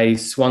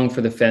swung for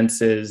the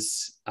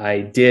fences.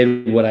 I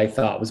did what I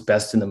thought was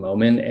best in the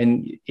moment.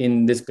 And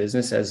in this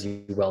business, as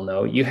you well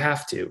know, you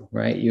have to,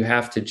 right? You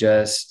have to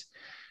just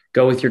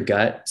go with your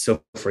gut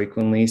so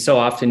frequently. So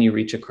often you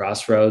reach a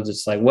crossroads.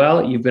 It's like,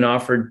 well, you've been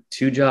offered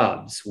 2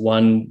 jobs.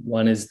 One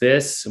is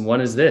this and one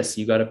is this.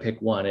 You got to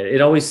pick one.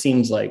 It always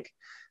seems like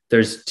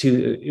there's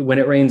 2. When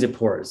it rains, it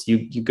pours.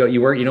 You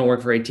don't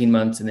work for 18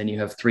 months, and then you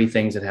have 3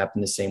 things that happen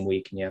the same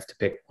week, and you have to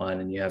pick one,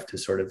 and you have to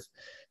sort of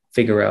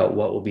figure out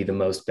what will be the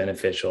most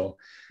beneficial.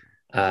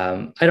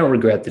 I don't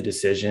regret the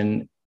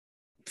decision.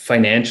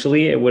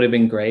 Financially, it would have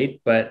been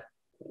great, but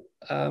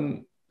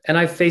and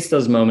I've faced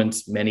those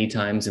moments many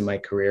times in my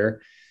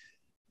career.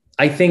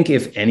 I think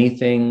if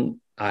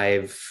anything,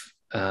 I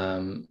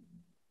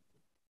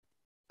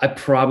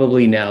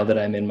probably, now that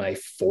I'm in my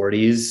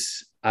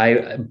 40s,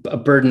 a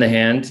bird in the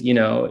hand,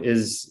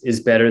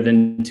 is better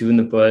than two in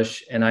the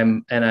bush. And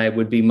I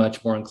would be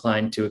much more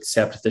inclined to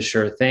accept the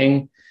sure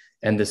thing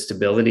and the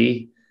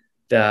stability.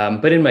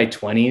 But in my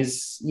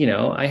 20s,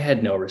 I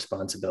had no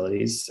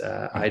responsibilities.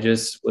 I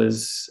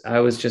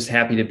was just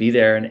happy to be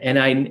there. And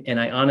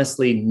I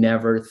honestly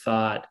never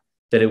thought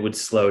that it would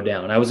slow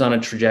down. I was on a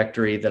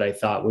trajectory that I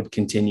thought would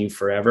continue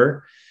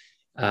forever.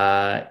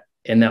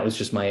 And that was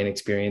just my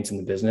inexperience in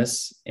the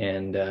business.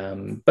 And,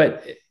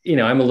 but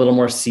I'm a little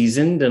more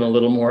seasoned and a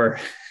little more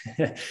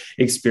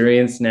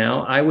experienced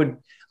now. I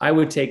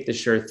would take the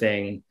sure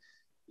thing,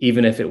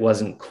 even if it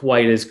wasn't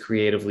quite as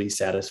creatively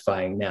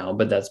satisfying now,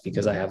 but that's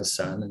because I have a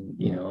son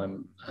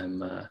and,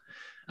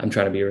 I'm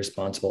trying to be a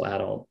responsible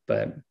adult,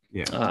 but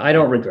I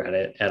don't regret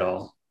it at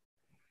all.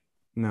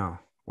 No.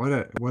 What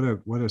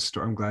a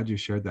story. I'm glad you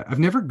shared that. I've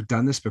never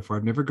done this before.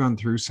 I've never gone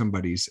through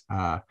somebody's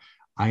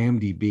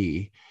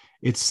IMDb.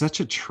 It's such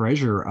a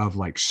treasure of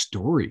like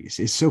stories.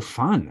 It's so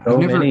fun.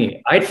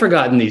 Many. I'd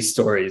forgotten these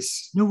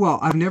stories. No, well,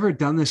 I've never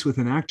done this with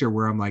an actor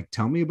where I'm like,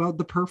 tell me about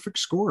the perfect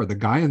score, the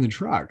guy in the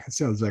truck. That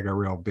sounds like a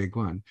real big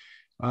one.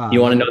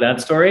 You want to know that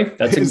story?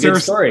 That's a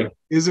good story.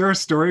 Is there a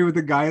story with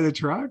the guy in the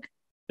truck?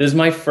 This is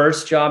my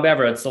first job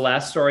ever. It's the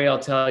last story I'll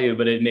tell you,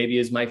 but it maybe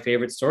is my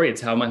favorite story. It's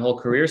how my whole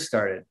career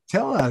started.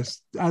 Tell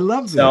us. I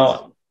love this.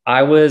 So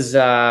I was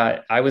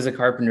a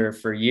carpenter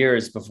for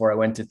years before I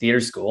went to theater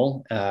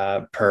school,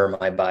 per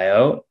my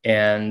bio.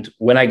 And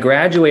when I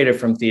graduated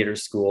from theater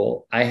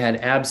school, I had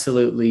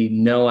absolutely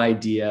no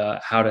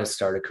idea how to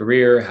start a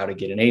career, how to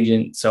get an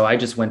agent. So I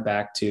just went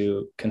back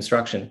to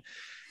construction,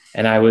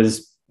 and I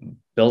was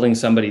building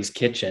somebody's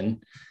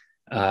kitchen.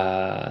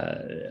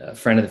 A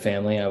friend of the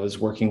family, I was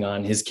working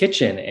on his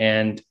kitchen,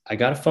 and I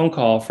got a phone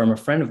call from a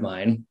friend of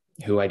mine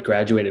who I'd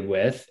graduated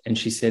with. And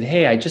she said,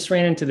 "Hey, I just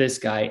ran into this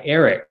guy,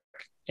 Eric.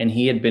 And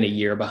he had been a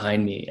year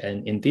behind me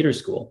in theater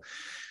school."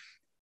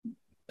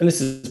 And this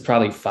is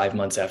probably 5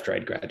 months after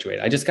I'd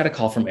graduated. I just got a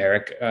call from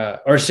Eric,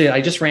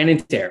 I just ran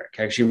into Eric.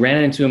 I actually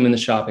ran into him in the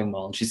shopping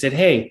mall. And she said,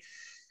 "Hey,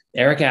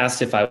 Eric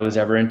asked if I was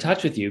ever in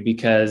touch with you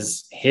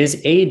because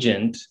his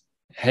agent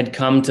had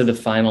come to the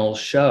final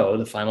show,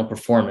 the final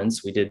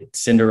performance. We did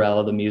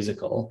Cinderella, the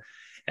musical,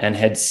 and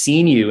had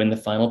seen you in the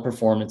final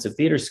performance of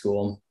theater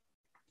school.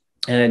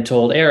 And had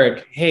told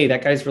Eric, hey,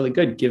 that guy's really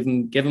good. Give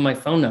him my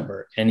phone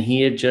number." And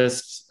he had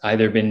just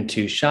either been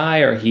too shy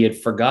or he had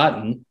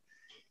forgotten,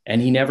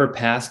 and he never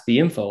passed the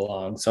info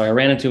along. So I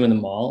ran into him in the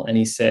mall, and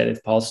he said,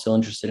 if Paul's still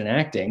interested in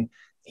acting,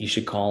 he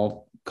should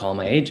call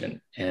my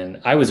agent.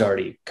 And I was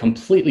already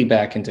completely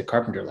back into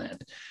carpenter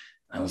land.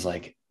 I was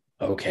like,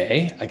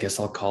 okay, I guess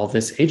I'll call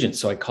this agent.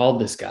 So I called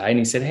this guy, and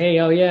he said, hey,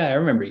 oh yeah, I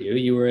remember you.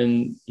 You were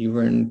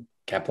in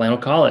Capilano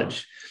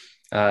College.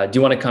 Do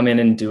you want to come in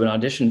and do an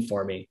audition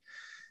for me?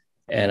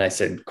 And I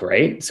said,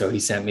 great. So he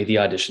sent me the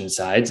audition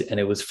sides, and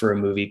it was for a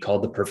movie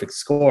called The Perfect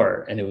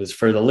Score, and it was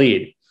for the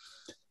lead.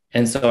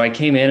 And so I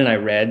came in and I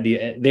read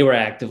they were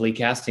actively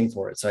casting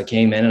for it. So I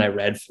came in and I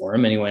read for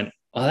him, and he went,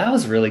 oh, that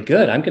was really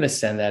good. I'm going to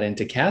send that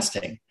into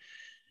casting.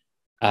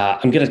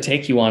 I'm going to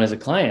take you on as a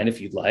client if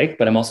you'd like,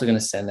 but I'm also going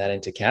to send that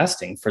into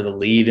casting for the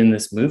lead in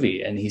this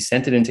movie. And he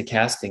sent it into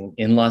casting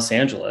in Los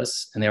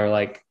Angeles, and they were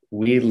like,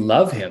 we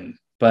love him,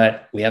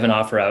 but we have an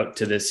offer out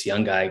to this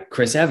young guy,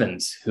 Chris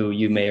Evans, who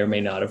you may or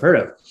may not have heard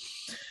of.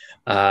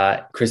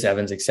 Chris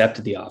Evans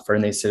accepted the offer,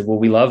 and they said, well,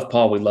 we love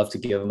Paul. We'd love to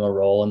give him a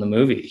role in the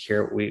movie.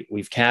 Here,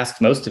 we've cast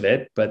most of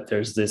it, but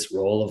there's this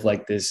role of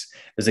like this,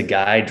 there's a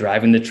guy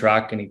driving the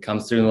truck, and he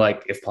comes through and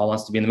like, if Paul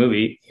wants to be in the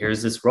movie,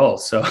 here's this role.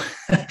 So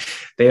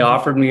they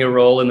offered me a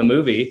role in the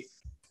movie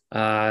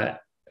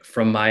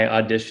from my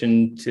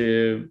audition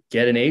to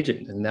get an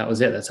agent. And that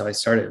was it. That's how I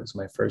started. It was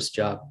my first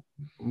job.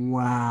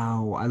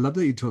 Wow. I love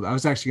that you told. I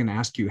was actually going to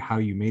ask you how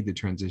you made the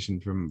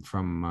transition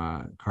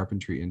from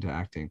carpentry into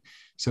acting.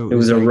 So it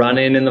was a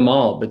run-in in the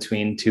mall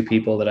between two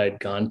people that I'd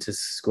gone to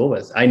school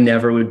with. I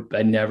never,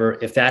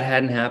 if that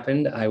hadn't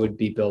happened, I would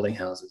be building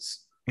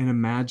houses. And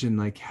imagine,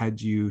 like,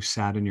 had you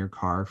sat in your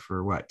car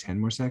for what, 10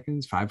 more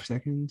seconds, 5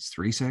 seconds,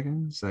 3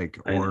 seconds, like,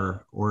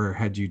 or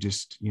had you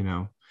just,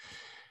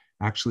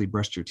 actually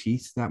brushed your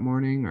teeth that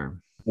morning,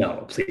 or?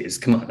 No, please,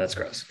 come on, that's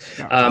gross.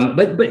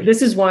 But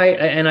this is why,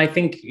 and I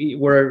think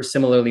we're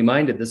similarly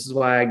minded. This is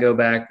why I go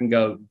back and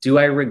go, do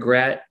I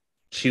regret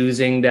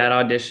choosing that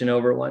audition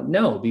over one?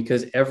 No,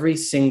 because every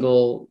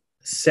single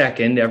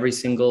second, every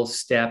single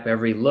step,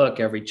 every look,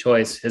 every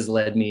choice has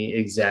led me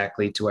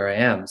exactly to where I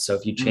am. So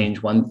if you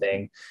change one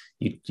thing,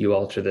 you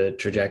alter the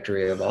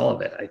trajectory of all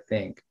of it, I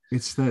think.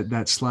 It's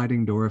that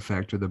sliding door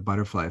effect, or the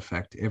butterfly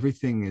effect.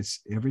 Everything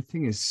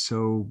is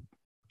so,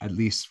 at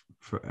least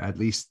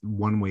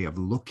one way of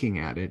looking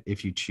at it,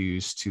 if you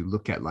choose to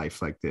look at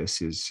life like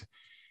this, is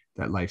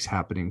that life's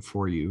happening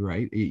for you,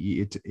 right?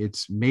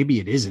 It's maybe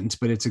it isn't,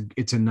 but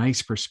it's a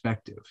nice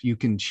perspective. You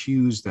can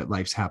choose that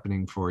life's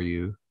happening for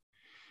you,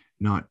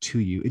 not to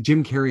you.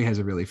 Jim Carrey has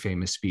a really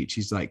famous speech.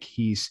 I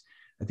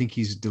think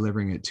he's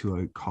delivering it to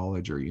a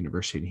college or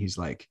university, and he's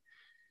like,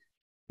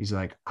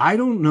 I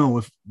don't know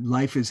if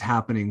life is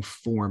happening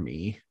for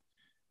me,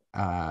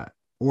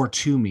 or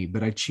to me,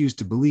 but I choose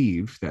to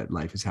believe that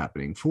life is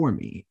happening for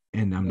me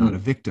and I'm not a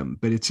victim.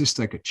 But it's just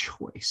like a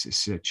choice.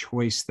 It's a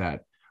choice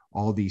that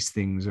all these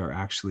things are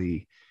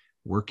actually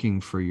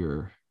working for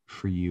you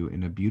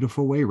in a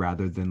beautiful way,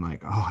 rather than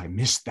like, oh, I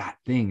missed that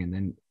thing. And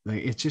then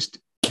like,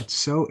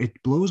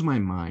 it blows my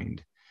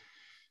mind,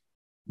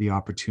 the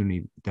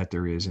opportunity that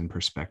there is in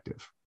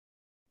perspective.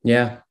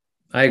 Yeah,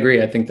 I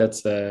agree. I think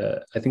that's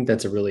a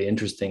really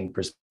interesting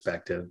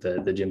perspective.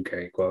 The Jim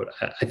Carrey quote.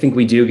 I think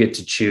we do get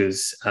to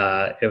choose,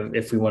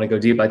 if we want to go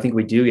deep. I think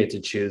we do get to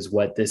choose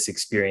what this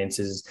experience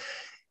is.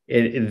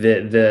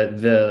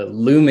 The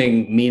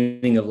looming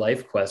meaning of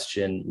life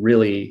question,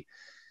 really,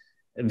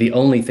 the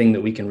only thing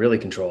that we can really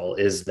control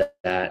is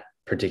that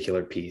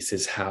particular piece,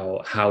 is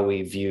how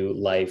we view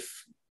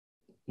life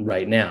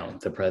right now,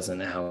 the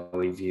present, how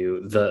we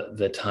view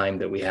the time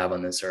that we have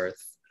on this earth.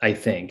 I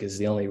think is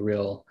the only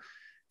real,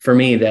 for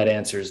me, that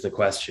answers the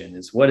question,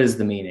 is what is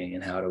the meaning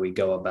and how do we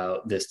go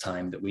about this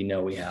time that we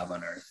know we have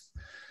on earth?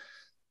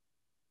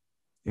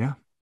 Yeah,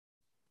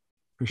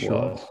 for sure.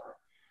 Whoa.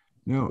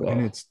 No, Whoa.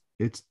 and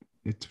it's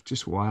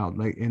just wild.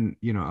 Like, and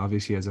you know,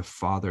 obviously as a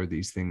father,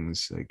 these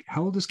things, like,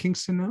 how old is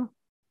Kingston now?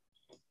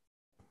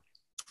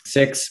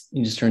 6.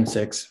 You just turned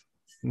 6.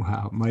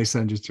 Wow. My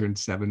son just turned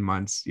 7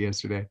 months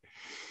yesterday.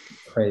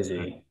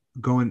 Crazy.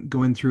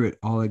 Going through it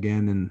all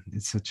again. And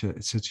it's such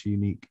a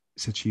unique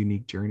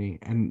journey.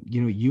 And,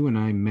 you know, you and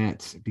I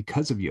met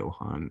because of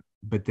Johan,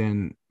 but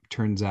then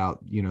turns out,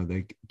 you know,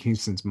 the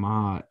Kingston's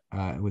ma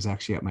was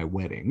actually at my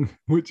wedding,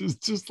 which is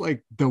just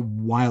like the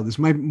wildest.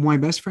 My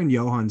best friend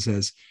Johan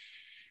says,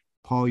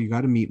 Paul, you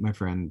got to meet my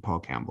friend Paul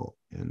Campbell.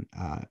 And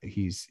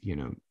he's, you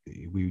know,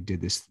 we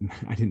did this.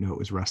 I didn't know it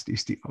was Rusty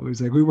Steel. It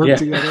was like we worked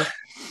together.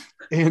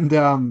 And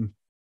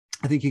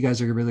I think you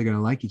guys are really going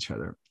to like each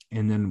other.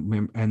 And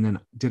then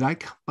did I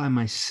come by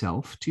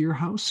myself to your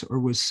house, or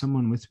was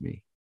someone with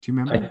me? Do you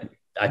remember?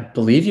 I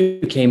believe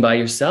you came by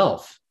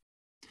yourself.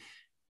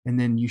 And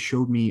then you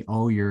showed me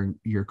all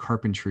your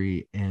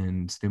carpentry.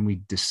 And then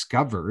we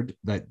discovered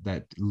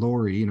that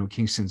Lori, you know,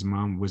 Kingston's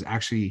mom, was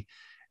actually,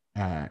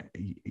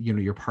 you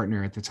know, your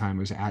partner at the time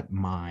was at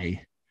my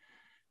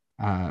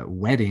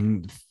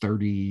wedding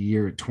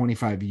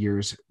 25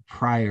 years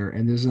prior.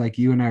 And there's like,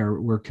 you and I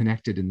were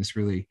connected in this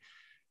really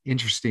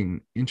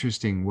interesting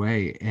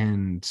way.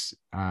 And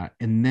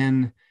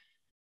then,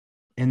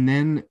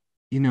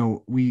 you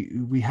know,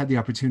 we had the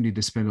opportunity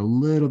to spend a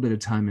little bit of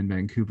time in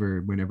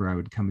Vancouver whenever I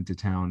would come into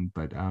town.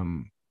 But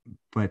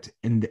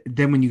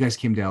then when you guys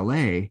came to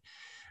LA,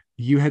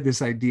 you had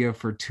this idea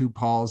for 2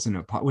 Pauls and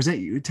a pod. Was that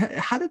you?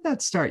 How did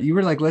that start? You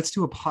were like, let's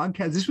do a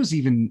podcast. This was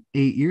even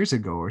 8 years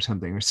ago or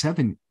something, or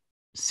 6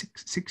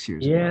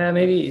 years ago. Yeah,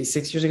 maybe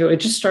 6 years ago. It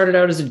just started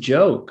out as a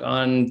joke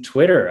on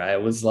Twitter. I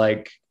was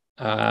like,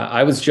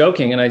 I was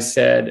joking and I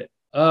said,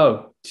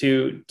 oh,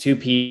 two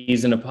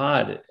peas in a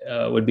pod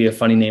would be a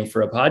funny name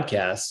for a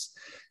podcast.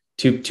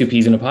 Two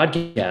peas in a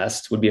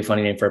podcast would be a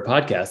funny name for a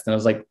podcast. And I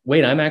was like,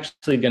 wait, I'm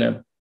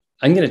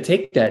gonna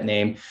take that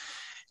name.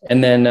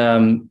 And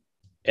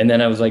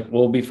then I was like,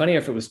 well, it'd be funnier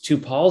if it was 2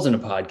 Pauls in a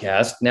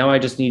podcast. Now I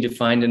just need to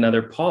find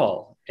another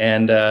Paul.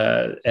 And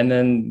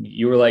then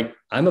you were like,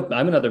 I'm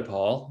another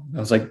Paul. I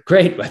was like,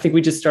 great. I think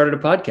we just started a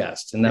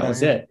podcast, and that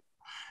was it.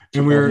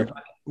 And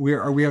we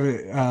have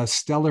a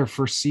stellar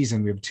first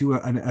season. We have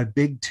a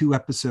big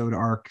 2-episode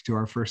arc to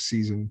our first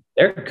season.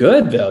 They're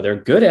good though. They're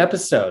good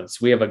episodes.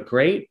 We have a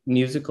great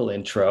musical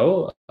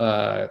intro.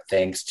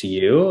 Thanks to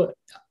you.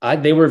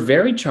 They were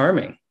very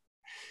charming.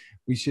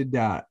 We should,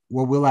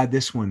 we'll add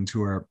this one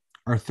to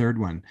our third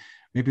one.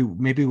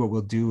 Maybe what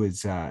we'll do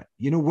is,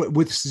 you know,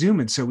 with Zoom,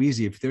 it's so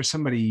easy. If there's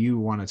somebody you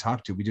want to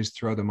talk to, we just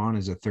throw them on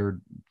as a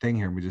third thing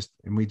here.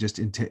 We just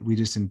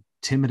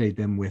intimidate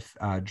them with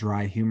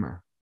dry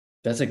humor.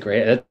 That's a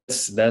great,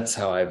 that's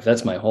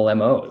my whole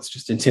MO. It's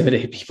just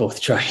intimidate people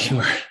with dry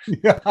humor.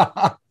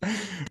 Yeah.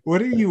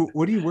 What are you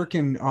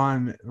working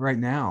on right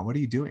now? What are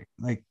you doing?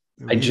 Like,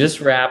 I just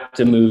wrapped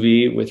a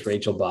movie with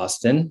Rachel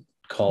Boston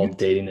called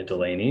Dating the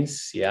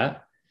Delaney's. Yeah.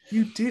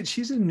 You did.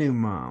 She's a new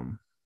mom.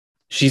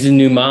 She's a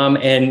new mom.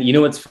 And you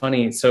know what's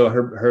funny? So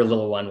her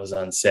little one was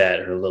on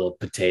set, her little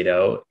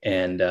potato,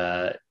 and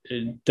the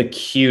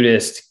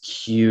cutest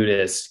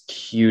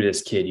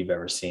kid you've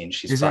ever seen.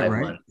 She's 5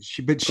 months.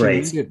 She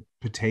named it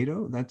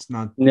Potato? That's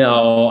not.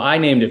 No, I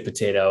named it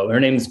Potato. Her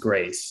name's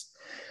Grace.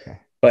 Okay.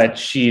 But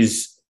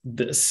she's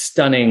the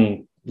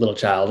stunning little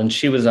child, and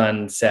she was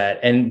on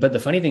set. But the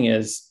funny thing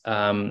is,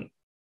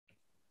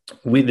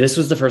 this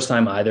was the first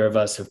time either of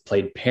us have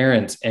played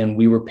parents, and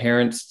we were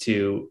parents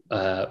to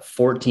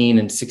 14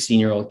 and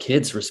 16-year-old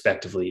kids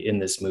respectively in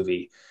this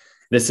movie.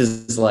 This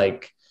is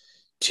like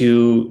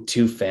two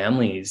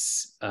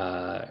families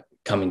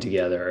coming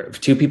together,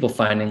 2 people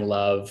finding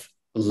love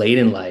late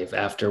in life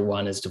after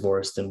one is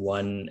divorced and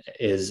one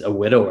is a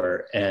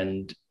widower.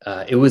 And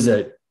it was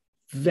a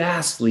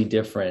vastly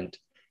different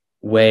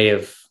way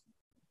of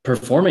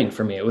performing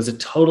for me. It was a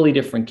totally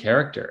different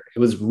character. It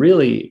was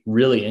really,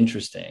 really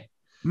interesting.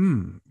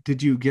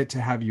 Did you get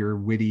to have your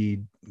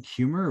witty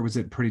humor, or was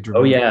it pretty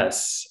Oh dramatic?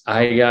 yes,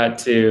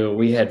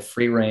 we had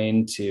free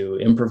reign to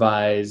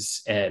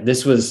improvise. And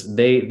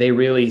they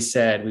really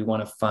said, we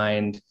want to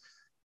find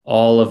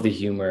all of the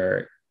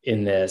humor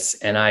in this.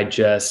 And I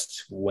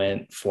just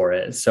went for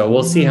it. So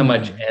we'll see how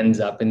much Mm, ends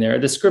up in there.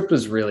 The script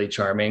was really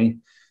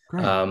charming.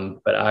 great.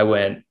 But I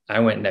went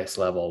next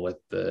level with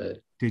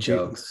the Did you?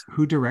 jokes.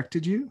 Who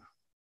directed you?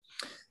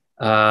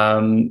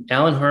 Alan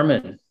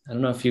Harmon. I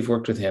don't know if you've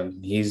worked with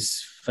him.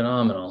 He's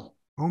phenomenal.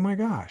 Oh my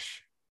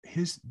gosh,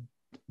 his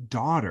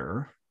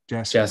daughter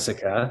Jessica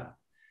Jessica.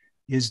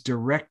 is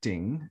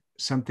directing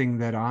something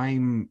that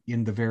I'm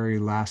in the very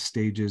last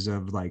stages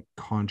of like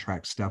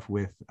contract stuff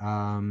with,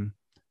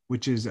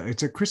 which is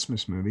it's a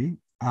Christmas movie.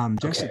 Okay.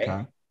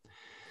 Jessica,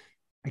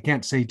 I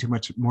can't say too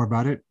much more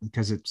about it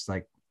because it's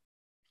like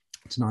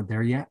it's not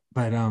there yet.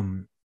 But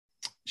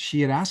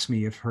she had asked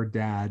me if her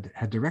dad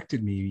had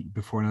directed me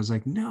before, and I was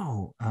like,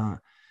 no.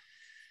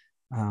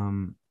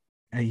 Um,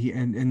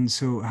 and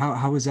so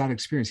how was that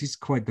experience? He's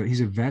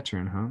a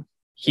veteran, huh?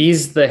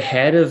 He's the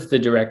head of the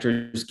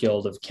Directors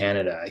Guild of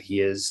Canada. He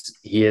is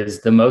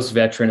the most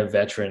veteran of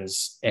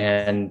veterans,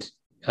 and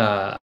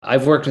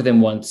I've worked with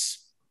him once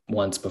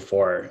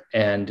before,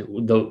 and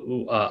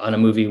on a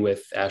movie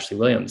with Ashley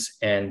Williams.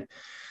 And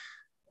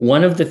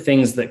one of the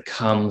things that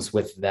comes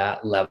with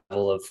that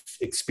level of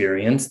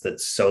experience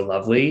that's so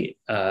lovely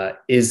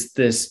is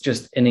this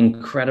just an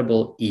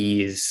incredible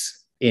ease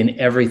in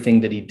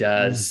everything that he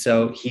does.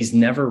 So he's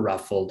never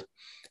ruffled.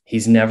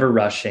 He's never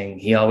rushing.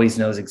 He always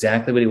knows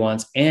exactly what he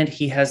wants. And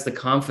he has the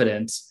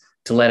confidence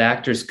to let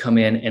actors come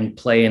in and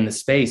play in the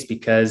space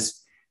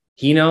because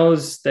he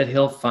knows that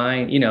he'll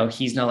find,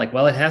 he's not like,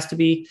 well, it has to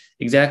be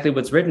exactly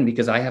what's written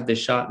because I have this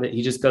shot. That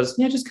he just goes,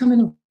 yeah, just come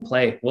in and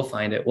play. We'll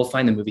find it. We'll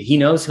find the movie. He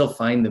knows he'll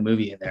find the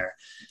movie in there.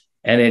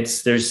 And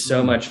there's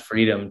so much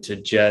freedom to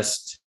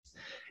just,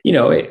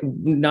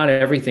 not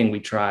everything we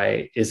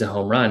try is a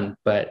home run,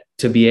 but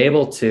to be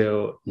able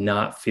to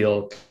not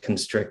feel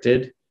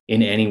constricted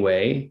in any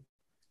way,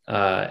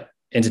 and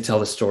to tell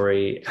the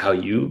story how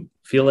you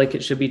feel like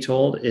it should be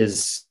told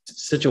is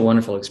such a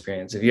wonderful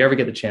experience. If you ever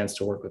get the chance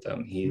to work with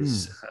him,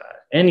 he's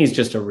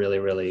just a really,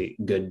 really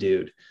good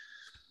dude.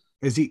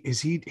 Is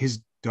he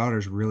his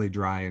daughter's really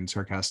dry and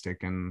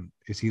sarcastic, and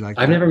is he like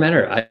I've that? never met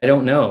her. I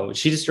don't know.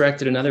 She just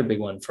directed another big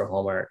one for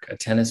Hallmark, a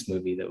tennis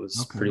movie that was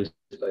Okay. produced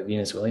by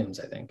Venus Williams,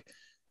 I think.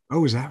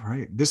 Oh, is that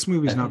right? This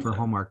movie's I not think for so.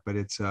 Hallmark, but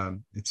it's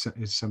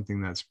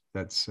something that's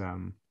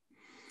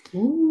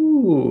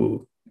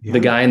Ooh, the yeah.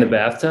 guy in the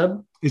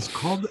bathtub. It's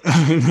called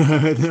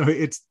no,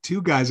 it's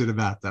two guys in a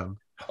bathtub.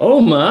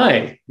 Oh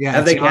my! Yeah,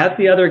 Have it's they not. got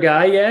the other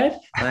guy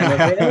yet? I'm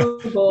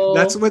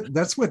that's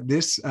available. what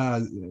this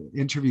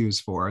interview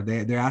is for.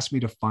 They asked me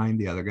to find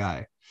the other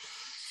guy,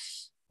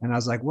 and I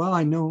was like, well,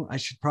 I know I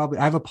should probably.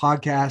 I have a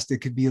podcast. It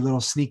could be a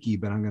little sneaky,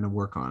 but I'm going to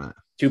work on it.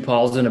 Two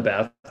Pauls in a Two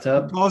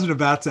bathtub. balls in a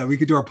bathtub. We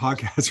could do our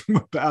podcast from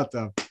a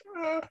bathtub.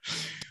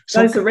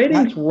 So Guys, the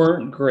ratings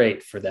weren't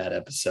great for that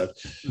episode.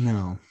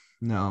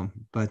 no,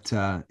 but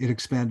it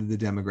expanded the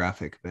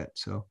demographic a bit.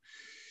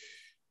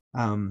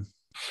 Um,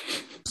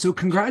 so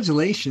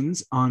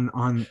congratulations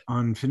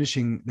on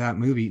finishing that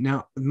movie.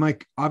 Now,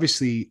 Mike,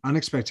 obviously,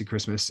 Unexpected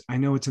Christmas. I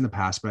know it's in the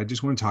past, but I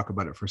just want to talk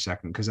about it for a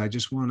second because I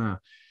just want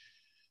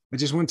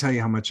to tell you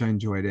how much I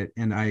enjoyed it,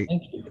 and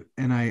Thank you.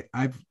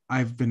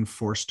 I've been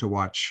forced to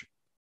watch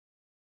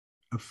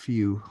a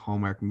few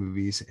Hallmark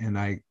movies,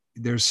 and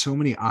there's so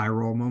many eye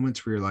roll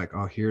moments where you're like,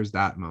 oh, here's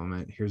that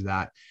moment, here's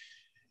that.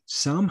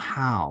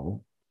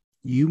 Somehow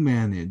you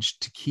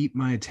managed to keep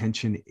my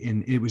attention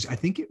in. I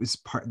think it was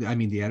part, I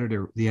mean, the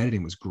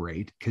editing was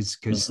great because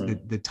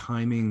Mhm. the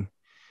timing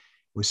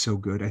was so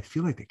good. I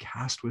feel like the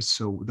cast was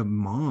the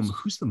mom,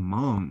 who's the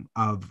mom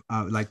of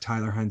like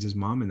Tyler Hines'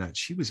 mom, and that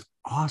she was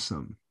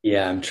awesome.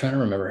 Yeah, I'm trying to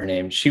remember her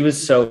name. She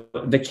was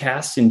the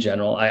cast in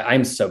general.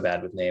 I'm so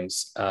bad with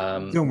names.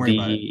 Don't worry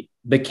about it.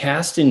 The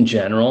cast in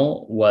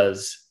general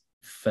was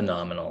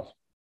phenomenal.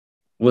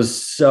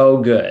 Was so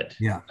good.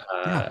 Yeah.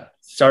 Yeah.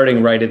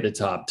 Starting right at the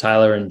top,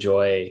 Tyler and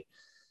Joy.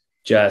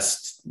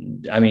 Just,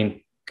 I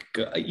mean,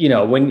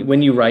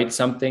 when you write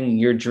something,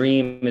 your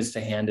dream is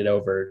to hand it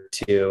over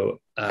to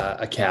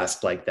a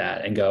cast like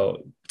that and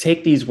go,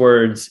 take these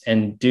words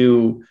and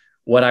do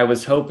what I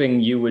was hoping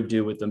you would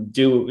do with them.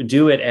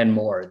 Do it and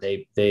more.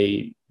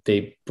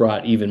 They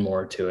brought even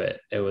more to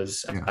it.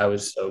 Yeah. I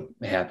was so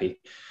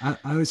happy.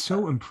 I was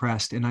so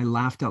impressed, and I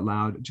laughed out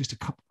loud just a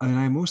couple, and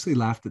I mostly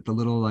laughed at the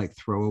little like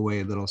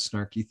throwaway little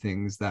snarky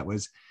things that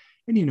was,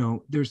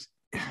 and there's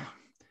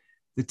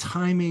the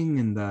timing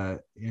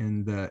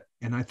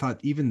and I thought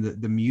even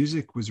the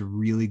music was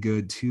really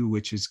good too,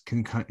 which it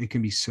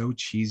can be so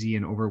cheesy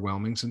and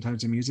overwhelming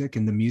sometimes in music,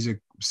 and the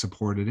music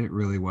supported it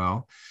really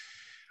well.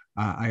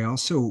 I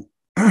also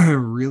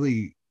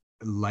really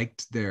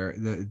liked their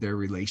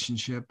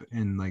relationship,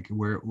 and like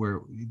where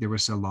there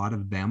was a lot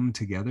of them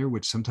together,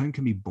 which sometimes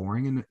can be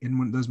boring in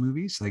one of those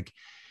movies. Like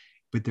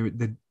but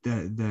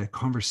the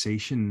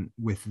conversation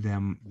with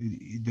them,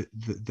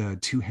 the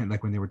two hand,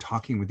 like when they were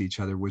talking with each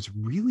other, was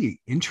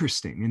really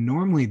interesting. And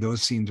normally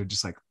those scenes are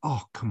just like,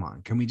 oh, come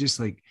on, can we just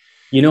like,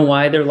 you know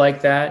why they're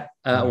like that?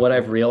 What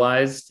I've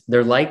realized,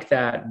 they're like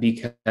that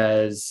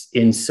because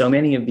in so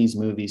many of these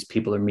movies,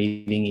 people are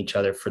meeting each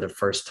other for the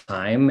first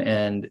time.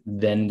 And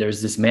then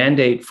there's this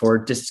mandate for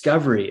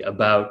discovery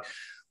about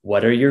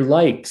what are your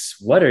likes?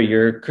 What are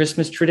your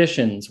Christmas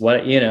traditions?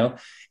 What, you know,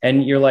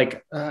 and you're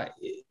like,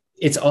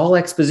 it's all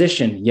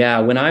exposition. Yeah.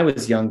 When I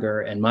was younger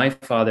and my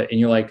father, and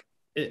you're like,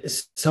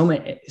 so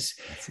many,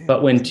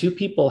 but when two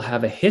people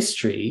have a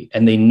history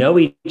and they know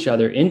each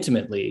other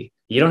intimately,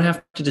 you don't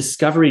have to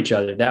discover each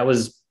other. That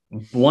was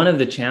one of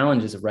the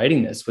challenges of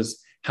writing this,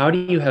 was how do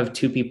you have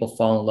two people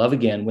fall in love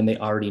again when they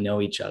already know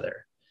each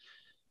other?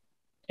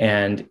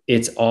 And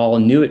it's all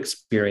new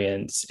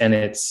experience. And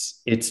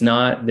it's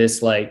not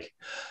this like,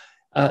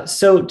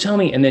 so tell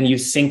me, and then you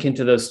sink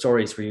into those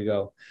stories where you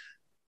go,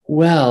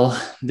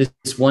 well,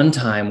 this one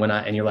time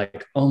and you're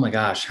like, oh my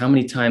gosh, how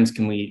many times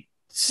can we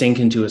sink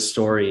into a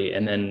story?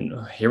 And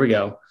then here we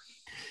go.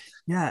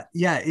 Yeah.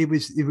 It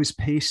was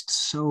paced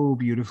so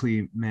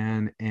beautifully,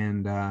 man.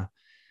 And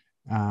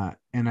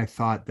I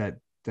thought that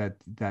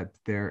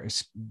there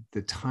is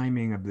the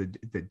timing of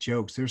the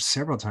jokes. There's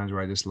several times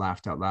where I just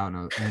laughed out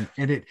loud,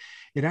 and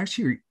it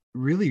actually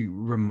really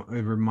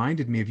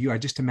reminded me of you. I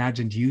just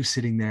imagined you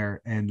sitting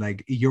there and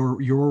like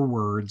your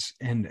words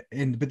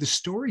but the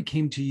story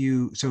came to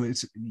you. So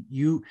it's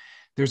you.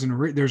 There's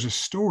a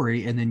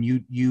story, and then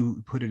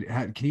you put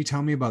it. Can you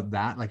tell me about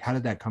that? Like, how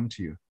did that come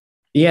to you?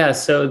 Yeah,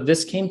 so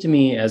this came to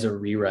me as a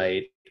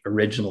rewrite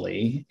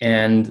originally,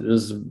 and there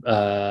was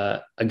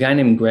a guy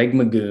named Greg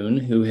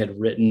Magoon who had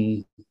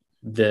written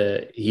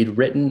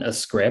a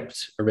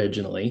script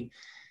originally,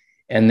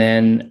 and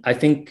then I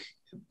think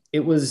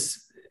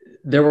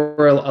there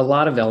were a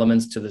lot of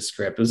elements to the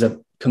script. It was a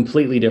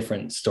completely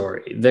different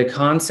story. The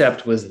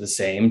concept was the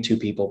same: two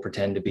people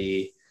pretend to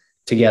be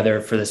together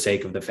for the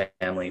sake of the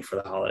family for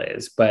the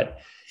holidays,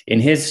 but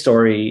in his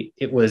story,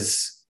 it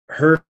was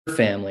her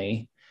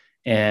family.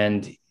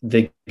 And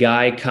the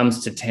guy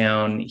comes to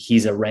town.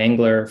 He's a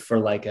wrangler for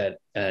like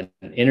an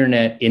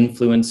internet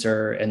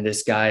influencer. And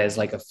this guy is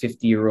like a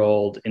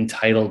 50-year-old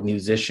entitled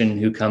musician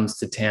who comes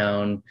to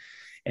town.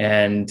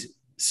 And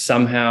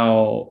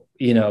somehow,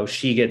 you know,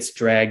 she gets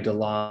dragged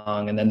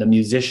along. And then the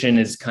musician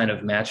is kind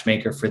of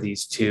matchmaker for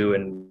these two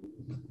and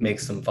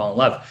makes them fall in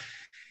love.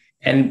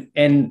 And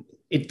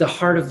the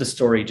heart of the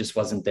story just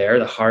wasn't there.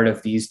 The heart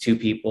of these two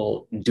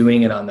people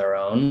doing it on their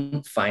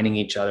own, finding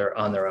each other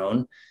on their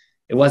own.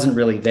 It wasn't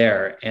really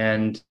there.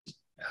 And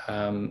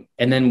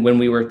then when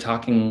we were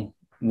talking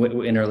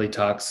in early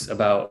talks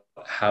about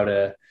how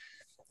to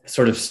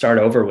sort of start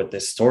over with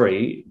this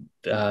story,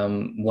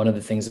 one of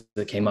the things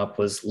that came up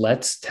was,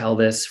 let's tell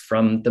this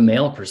from the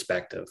male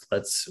perspective.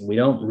 We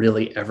don't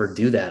really ever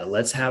do that.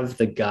 Let's have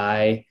the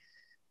guy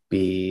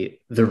be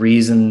the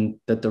reason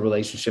that the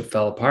relationship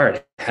fell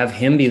apart. Have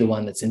him be the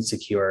one that's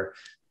insecure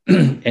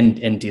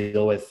and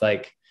deal with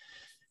like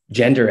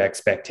gender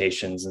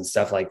expectations and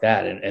stuff like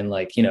that. And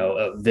like, you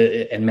know,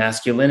 and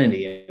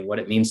masculinity and what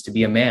it means to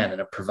be a man and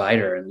a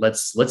provider. And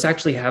let's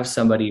actually have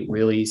somebody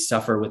really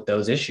suffer with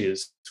those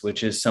issues,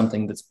 which is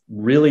something that's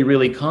really,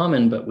 really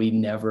common, but we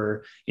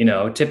never, you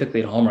know,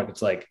 typically at Hallmark,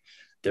 it's like,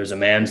 there's a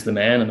man's the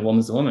man and the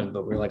woman's the woman,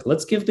 but we're like,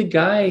 let's give the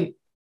guy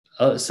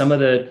some of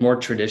the more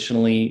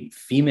traditionally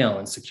female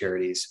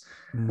insecurities.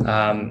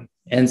 Mm-hmm.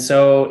 And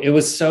so it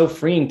was so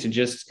freeing to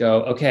just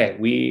go, okay,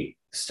 we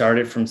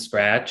started from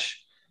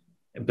scratch,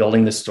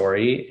 building the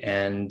story.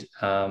 And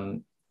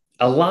a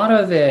lot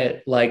of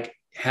it, like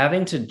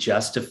having to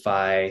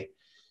justify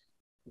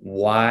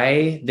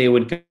why they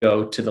would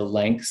go to the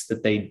lengths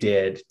that they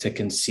did to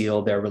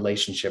conceal their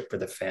relationship for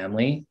the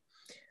family.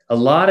 A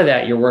lot of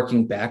that, you're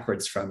working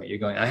backwards from it. You're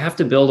going, I have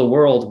to build a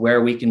world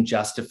where we can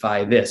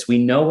justify this. We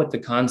know what the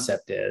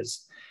concept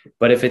is,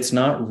 but if it's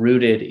not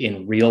rooted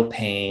in real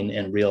pain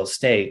and real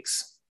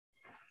stakes,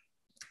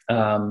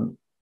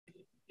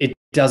 it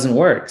doesn't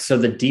work. So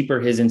the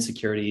deeper his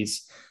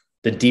insecurities,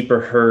 the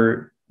deeper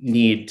her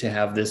need to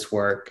have this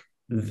work.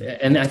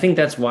 And I think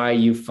that's why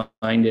you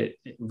find it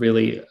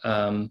really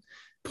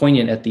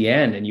poignant at the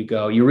end. And you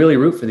go, you really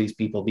root for these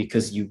people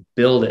because you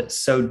build it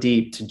so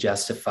deep to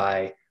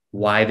justify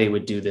why they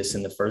would do this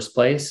in the first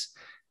place.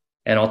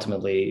 And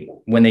ultimately,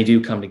 when they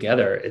do come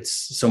together, it's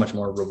so much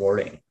more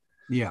rewarding.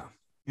 Yeah.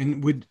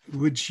 And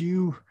would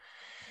you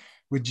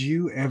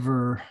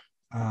ever,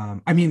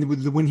 I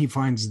mean, when he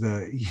finds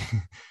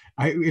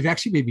it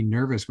actually made me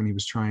nervous when he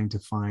was trying to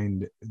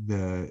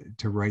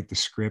to write the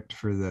script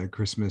for the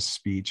Christmas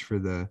speech for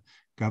the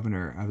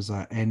governor. I was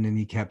like, and then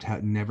he kept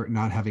never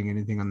not having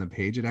anything on the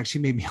page. It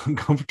actually made me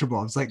uncomfortable.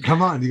 I was like,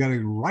 come on, you got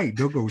to write.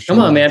 Don't go. Come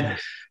on, man.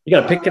 You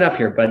got to pick it up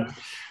here, bud.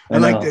 I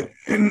liked it.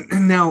 And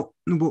now,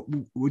 do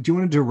you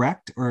want to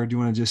direct, or do you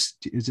want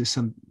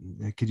to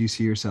could you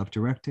see yourself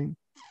directing?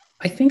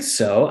 I think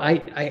so. I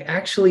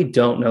actually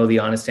don't know the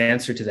honest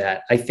answer to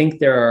that. I think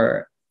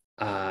there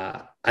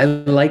are, I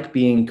like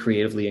being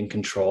creatively in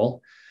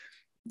control.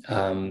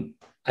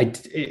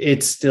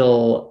 It's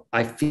still,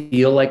 I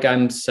feel like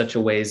I'm such a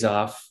ways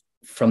off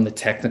from the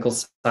technical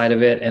side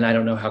of it. And I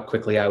don't know how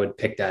quickly I would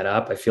pick that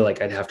up. I feel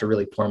like I'd have to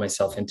really pour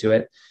myself into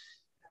it.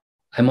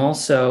 I'm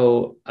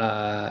also,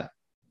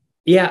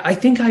 yeah, I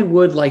think I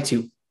would like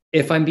to.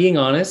 If I'm being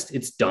honest,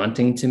 it's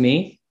daunting to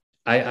me.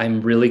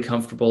 I'm really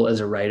comfortable as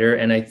a writer.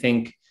 And I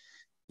think,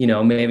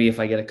 maybe if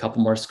I get a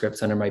couple more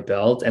scripts under my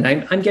belt, and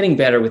I'm getting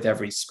better with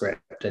every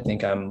script. I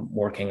think I'm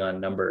working on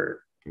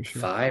number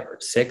 5 or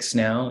 6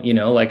 now,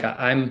 like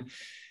I'm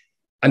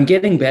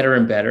getting better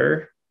and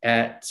better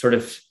at sort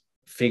of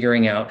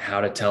figuring out how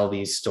to tell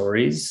these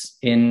stories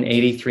in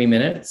 83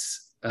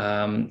 minutes.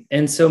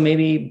 And so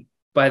maybe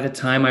by the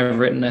time I've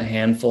written a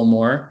handful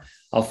more,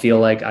 I'll feel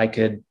like I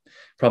could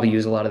probably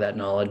use a lot of that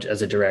knowledge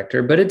as a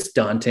director, but it's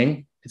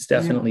daunting. It's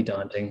definitely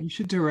daunting. You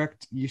should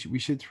direct. We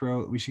should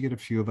get a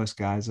few of us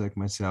guys like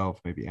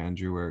myself, maybe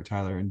Andrew or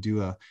Tyler, and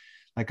do a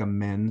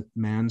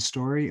man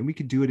story, and we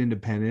could do it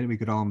independent. We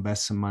could all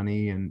invest some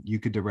money, and you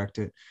could direct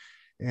it,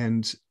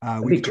 and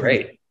that'd be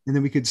great. And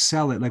then we could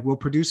sell it. Like, we'll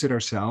produce it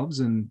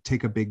ourselves and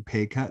take a big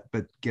pay cut,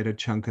 but get a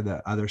chunk of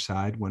the other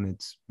side when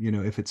it's,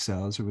 if it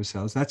sells or it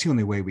sells. That's the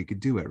only way we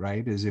could do it,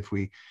 right? Is if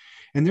we,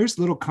 and there's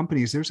little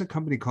companies. There's a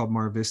company called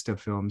Mar Vista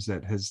Films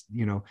that has,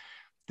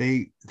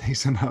 they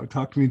somehow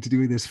talked me into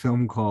doing this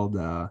film called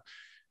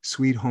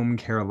Sweet Home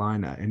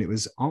Carolina, and it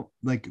was all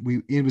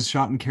it was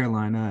shot in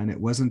Carolina, and it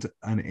wasn't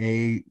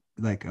it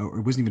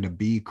wasn't even a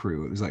B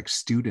crew. It was like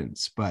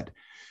students, but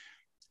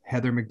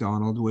Heather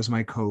McDonald was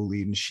my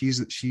co-lead, and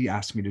she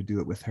asked me to do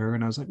it with her,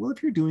 and I was like, well,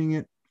 if you're doing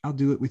it, I'll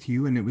do it with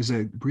you. And it was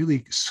a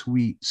really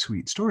sweet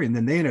story, and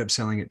then they ended up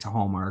selling it to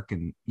Hallmark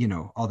and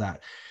all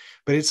that.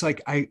 But it's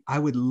like, I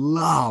would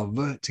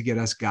love to get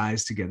us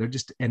guys together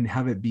and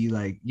have it be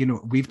like,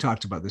 we've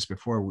talked about this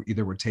before.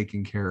 Either we're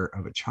taking care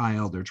of a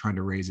child or trying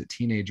to raise a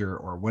teenager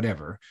or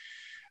whatever.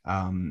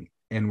 And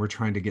we're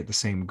trying to get the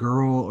same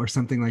girl or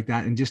something like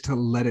that. And just to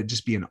let it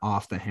just be an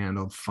off the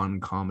handle fun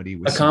comedy.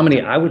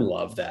 I would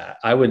love that.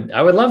 I would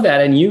love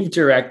that. And you've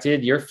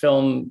directed, your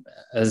film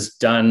has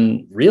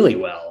done really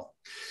well,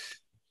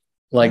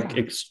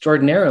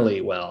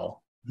 extraordinarily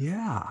well.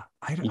 Yeah.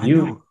 I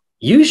know.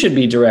 You should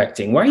be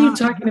directing. Why are you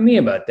talking to me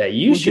about that?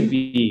 You should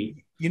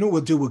be. You know what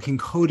we'll do? We can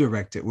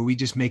co-direct it where we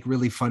just make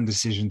really fun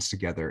decisions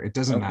together. It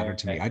doesn't matter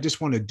to me. I just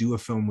want to do a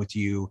film with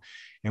you,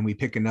 and we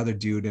pick another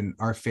dude and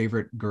our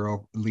favorite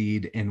girl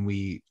lead, and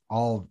we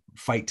all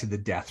fight to the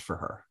death for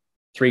her.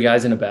 3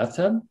 guys in a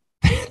bathtub?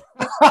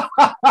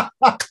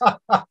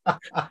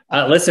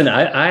 Listen,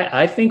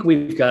 I think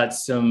we've got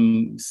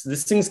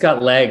this thing's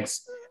got legs.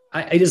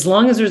 As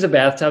long as there's a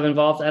bathtub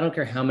involved, I don't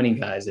care how many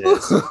guys it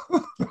is.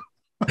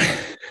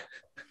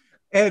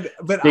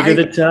 But bigger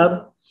the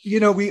tub. I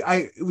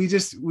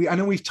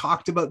know we've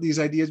talked about these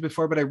ideas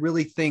before, but I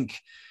really think,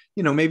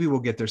 maybe we'll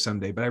get there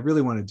someday, but I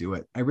really want to do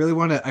it.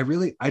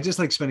 I just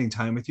like spending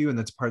time with you. And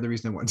that's part of the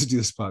reason I wanted to do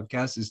this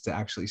podcast, is to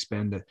actually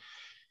spend it.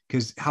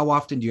 Because how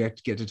often do you have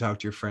to get to talk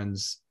to your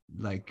friends,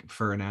 like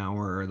for an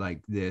hour or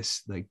like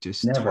this, like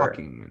just Never.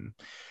 Talking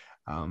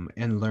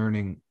and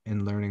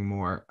learning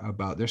more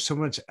about, there's so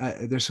much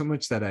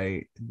that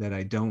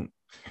I don't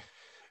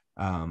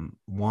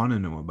want to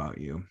know about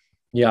you.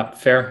 Yeah,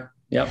 fair.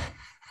 Yep.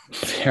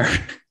 Fair.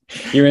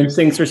 Your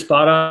instincts are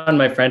spot on,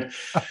 my friend.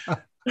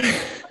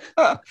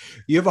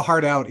 You have a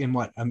heart out in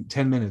what?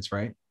 10 minutes,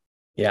 right?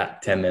 Yeah,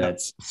 10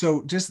 minutes.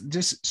 So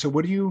so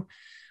what are you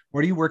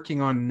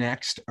working on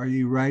next? Are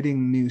you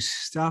writing new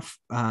stuff?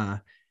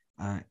 And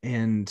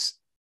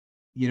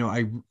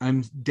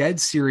I'm dead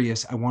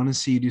serious. I want to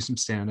see you do some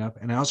stand-up,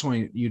 and I also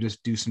want you to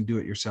do some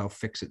do-it-yourself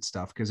fix-it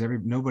stuff, because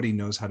nobody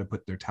knows how to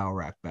put their towel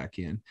rack back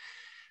in.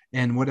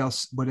 And what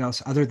else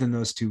other than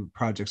those 2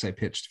 projects I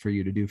pitched for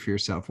you to do for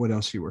yourself? What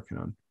else are you working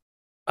on?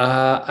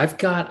 I've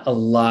got a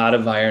lot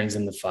of irons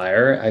in the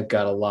fire. I've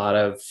got a lot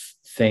of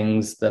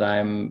things that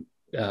I'm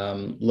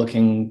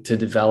looking to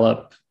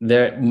develop.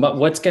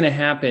 What's going to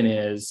happen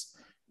is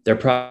they're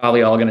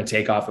probably all going to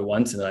take off at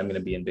once, and then I'm going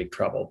to be in big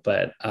trouble.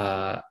 But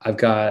I've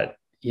got,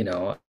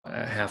 a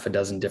half a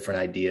dozen different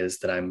ideas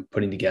that I'm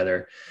putting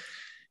together.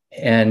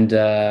 And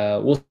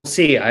we'll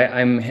see.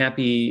 I'm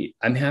happy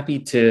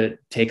to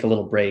take a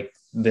little break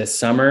this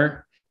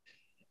summer.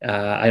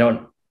 I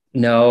don't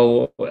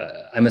know.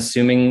 I'm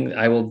assuming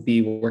I will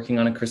be working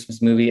on a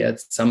Christmas movie at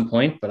some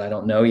point, but I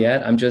don't know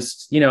yet. I'm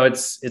just,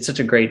 it's such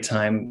a great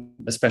time,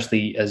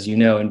 especially as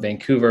in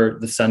Vancouver,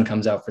 the sun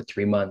comes out for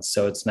 3 months.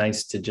 So it's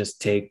nice to just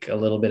take a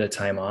little bit of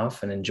time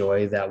off and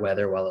enjoy that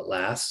weather while it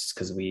lasts,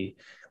 because we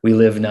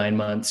live 9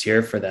 months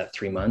here for that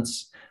 3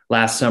 months.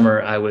 Last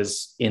summer, I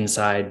was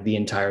inside the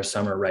entire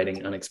summer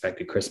writing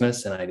Unexpected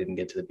Christmas, and I didn't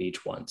get to the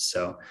beach once.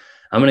 So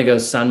I'm going to go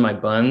sun my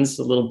buns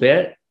a little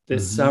bit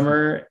this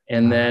summer,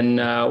 and then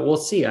we'll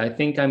see. I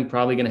think I'm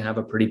probably going to have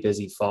a pretty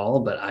busy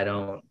fall, but I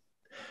don't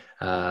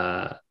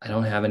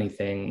have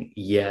anything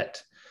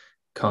yet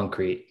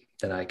concrete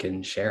that I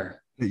can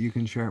share. That you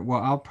can share.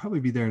 Well, I'll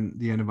probably be there in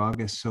the end of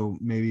August, so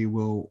maybe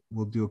we'll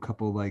do a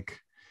couple,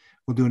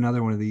 we'll do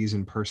another one of these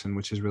in person,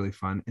 which is really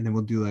fun, and then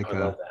we'll do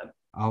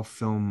I'll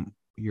film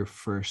your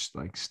first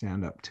like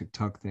stand-up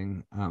TikTok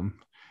thing?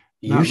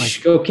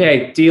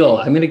 Okay, deal.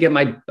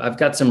 I've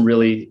got some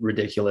really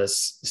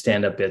ridiculous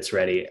stand-up bits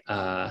ready.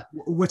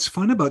 What's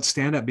fun about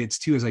stand-up bits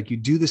too is like you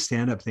do the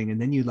stand-up thing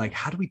and then you like,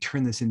 how do we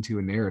turn this into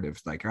a narrative?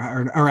 Like,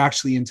 or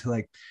actually into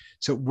like,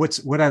 so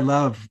what I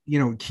love,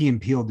 Key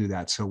and Peele do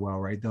that so well,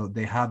 right?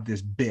 They have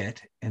this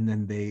bit and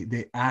then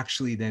they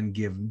actually then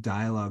give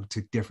dialogue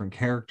to different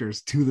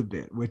characters to the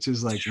bit, which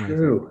is like my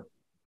favorite.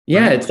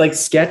 Yeah, right? It's like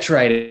sketch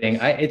writing.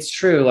 It's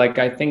true. Like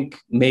I think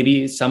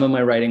maybe some of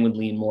my writing would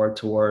lean more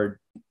toward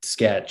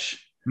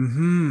sketch.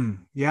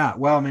 Yeah.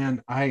 Well,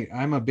 man,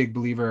 I'm a big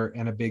believer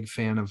and a big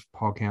fan of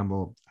Paul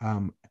Campbell.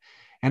 And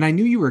I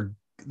knew you were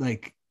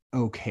like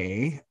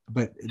okay,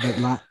 but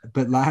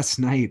last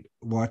night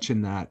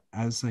watching that,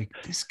 I was like,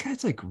 this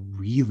guy's like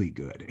really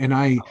good. And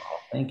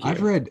thank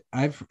you.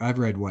 I've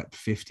read what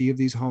 50 of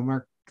these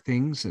Hallmark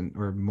things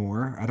or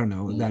more, I don't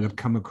know, that have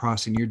come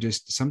across, and you're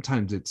just,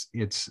 sometimes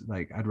it's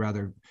like I'd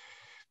rather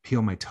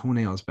peel my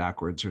toenails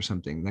backwards or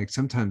something. Like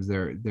sometimes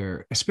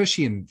they're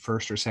especially in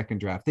first or second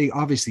draft, they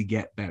obviously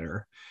get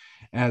better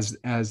as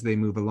they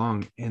move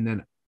along. And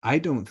then I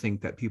don't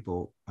think that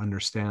people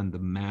understand the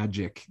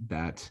magic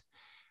that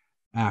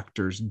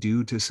actors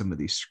do to some of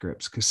these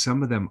scripts, because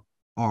some of them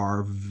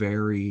are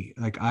very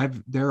like,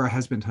 there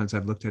has been times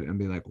I've looked at it and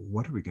be like,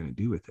 what are we going to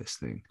do with this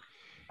thing?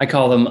 I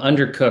call them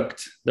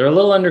undercooked. They're a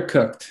little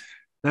undercooked.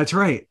 That's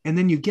right. And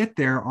then you get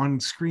there on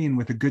screen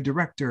with a good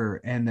director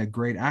and a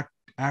great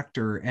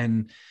actor,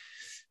 and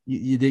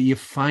you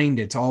find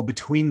it's all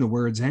between the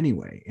words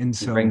anyway. And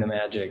so you bring the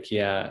magic.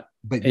 Yeah.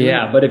 But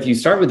if you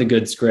start with a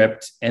good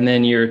script and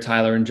then you're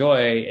Tyler and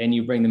Joy and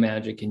you bring the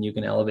magic and you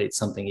can elevate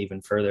something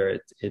even further,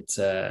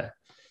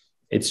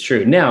 it's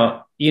true.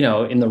 Now,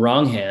 in the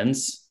wrong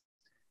hands,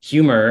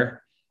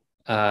 humor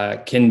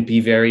can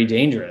be very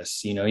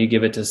dangerous. You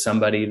give it to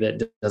somebody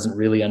that doesn't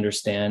really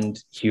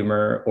understand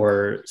humor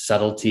or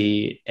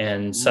subtlety,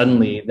 and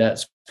suddenly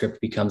that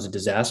script becomes a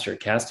disaster.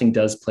 Casting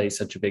does play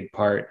such a big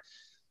part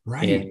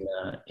in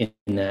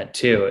that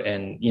too.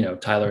 And,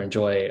 Tyler and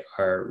Joy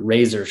are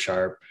razor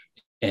sharp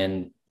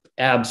and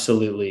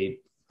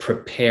absolutely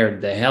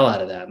prepared the hell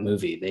out of that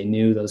movie. They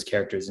knew those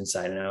characters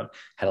inside and out,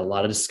 had a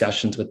lot of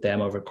discussions with them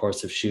over the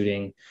course of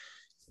shooting,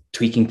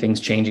 tweaking things,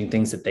 changing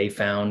things that they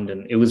found.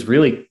 And it was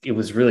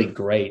really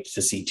great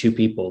to see two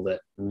people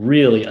that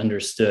really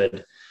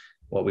understood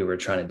what we were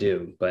trying to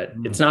do, but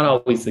it's not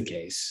always the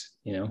case,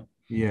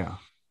 Yeah.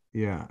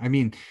 I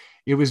mean,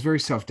 it was very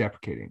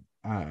self-deprecating.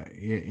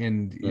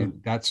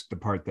 And that's the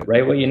part that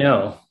right what you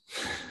know.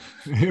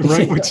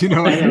 Right what you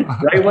know.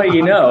 Right what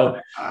you know.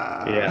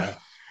 Yeah.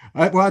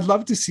 Well, I'd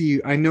love to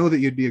see, I know that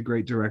you'd be a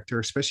great director,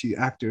 especially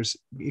actors.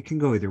 It can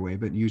go either way,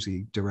 but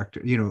usually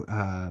director,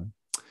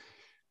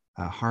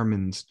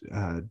 Harmon's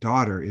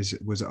daughter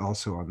was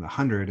also on The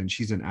 100, and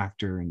she's an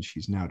actor and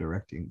she's now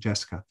directing,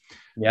 Jessica.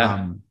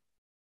 Yeah.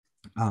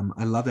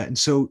 I love that. And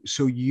so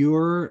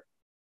you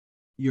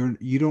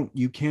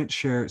can't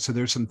share. So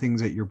there's some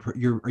things that you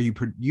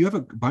have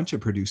a bunch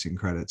of producing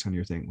credits on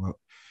your thing. Well,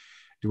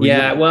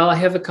 well, I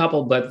have a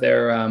couple, but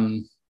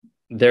the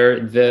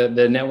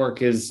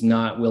network is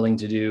not willing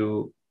to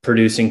do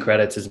producing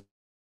credits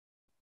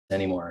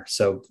anymore.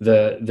 So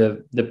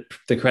the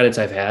credits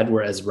I've had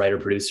were as writer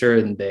producer,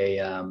 and they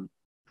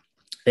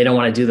don't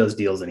want to do those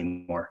deals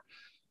anymore.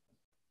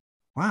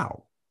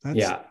 Wow.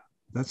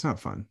 That's not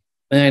fun.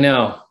 I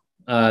know.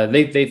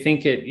 They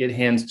think it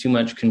hands too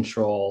much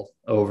control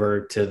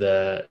over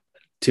to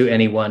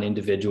any one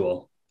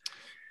individual.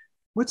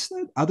 What's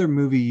that other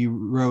movie you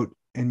wrote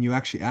and you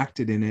actually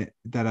acted in it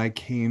that I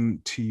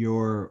came to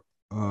your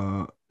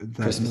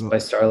Christmas by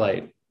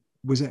Starlight?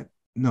 Was that?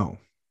 No.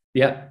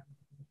 Yeah.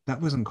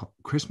 That wasn't called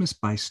Christmas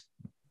by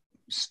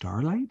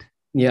Starlight?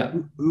 Yeah.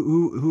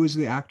 Who is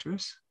the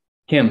actress?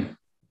 Kim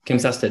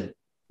Sested.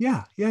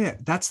 Yeah.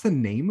 That's the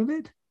name of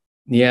it?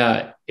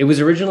 Yeah. It was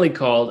originally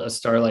called A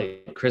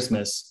Starlight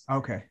Christmas.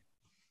 Okay.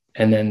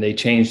 And then they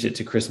changed it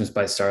to Christmas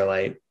by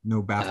Starlight.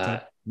 No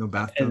bathtub.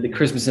 And the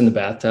Christmas in the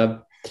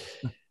bathtub.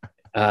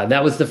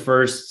 That was the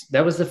first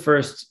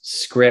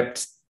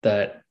script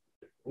that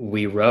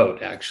we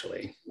wrote,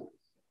 actually.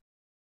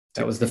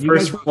 That was the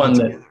first one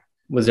that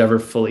was ever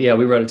fully. Yeah,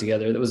 we wrote it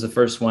together. That was the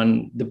first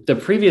one. The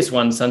previous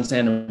one,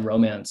 Sunset and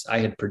Romance, I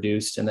had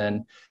produced, and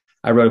then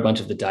I wrote a bunch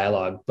of the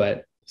dialogue.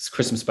 But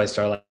Christmas by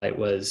Starlight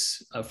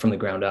was from the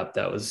ground up.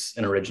 That was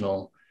an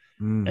original,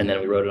 and then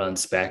we wrote it on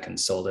spec and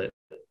sold it.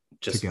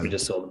 We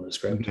just sold them the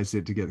script. You guys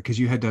did together because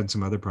you had done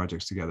some other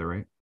projects together,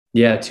 right?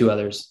 Yeah, 2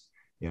 others.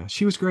 Yeah,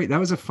 she was great. That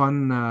was a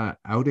fun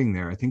outing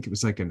there. I think it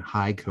was like in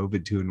high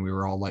COVID too, and we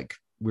were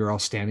all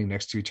standing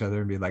next to each other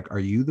and be like, "Are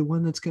you the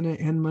one that's going to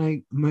end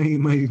my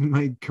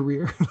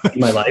career,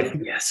 my life?"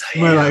 Yes, I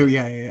am. My life.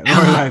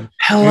 Yeah.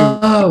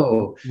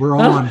 Hello. We're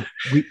all on.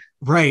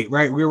 Right.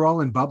 We were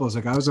all in bubbles.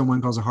 Like I was on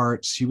One Calls a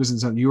Heart. She was in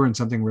something. You were in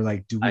something. We're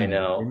like, do we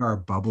bring our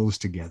bubbles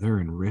together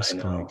and risk?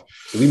 Like,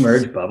 do we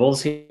merge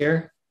bubbles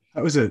here?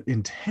 That was an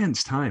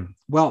intense time.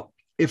 Well,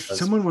 if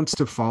someone wants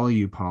to follow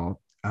you, Paul,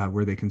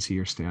 where they can see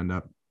your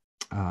stand-up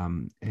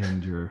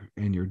and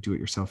your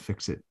do-it-yourself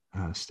fix-it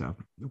stuff.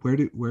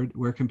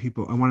 Where can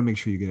people? I want to make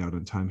sure you get out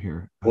on time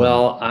here.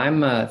 Well,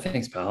 I'm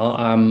thanks, pal.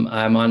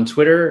 I'm on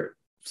Twitter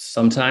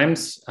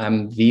sometimes.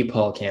 I'm the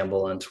Paul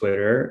Campbell on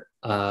Twitter.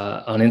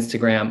 On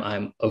Instagram,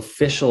 I'm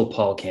official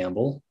Paul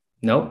Campbell.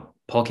 Nope,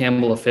 Paul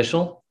Campbell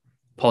official.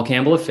 Paul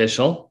Campbell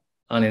official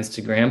on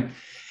Instagram.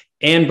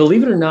 And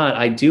believe it or not,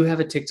 I do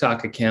have a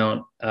TikTok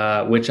account,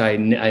 which I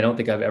don't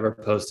think I've ever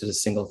posted a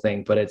single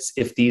thing, but it's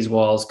If These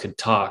Walls Could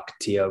Talk,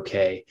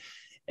 TOK.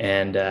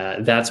 And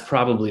that's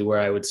probably where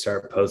I would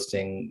start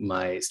posting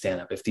my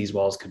stand-up, If These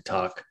Walls Could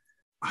Talk.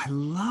 I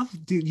love,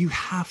 dude, you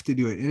have to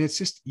do it. And it's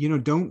just,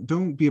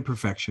 don't be a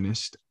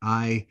perfectionist.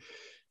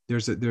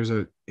 There's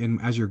a,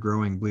 and as you're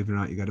growing, believe it or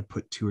not, you got to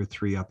put 2 or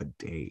 3 up a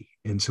day.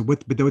 And so what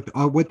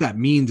that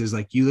means is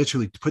like, you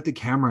literally put the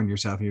camera on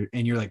yourself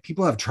and you're like,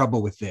 people have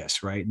trouble with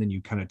this, right? And then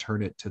you kind of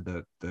turn it to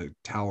the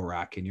towel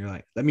rack and you're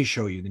like, let me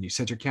show you. And then you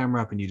set your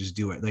camera up and you just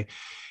do it. Like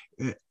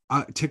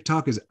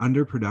TikTok is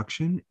under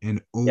production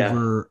and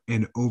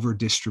over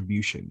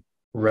distribution.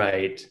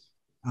 Right.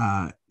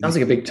 Sounds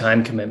like a big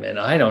time commitment.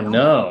 I don't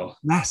know.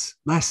 Less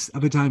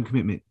of a time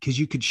commitment, because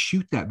you could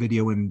shoot that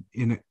video in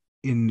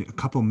a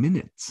couple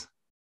minutes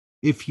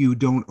if you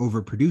don't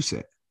overproduce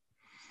it.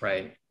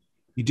 Right.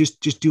 You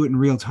just do it in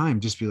real time.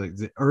 Just be like,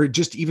 or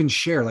just even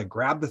share, like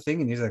grab the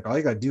thing and he's like, all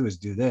you got to do is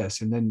do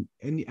this. And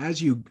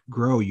as you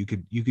grow, you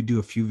could do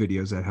a few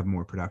videos that have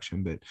more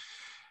production, but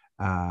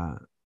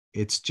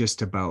it's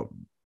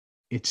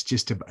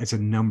a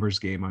numbers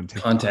game on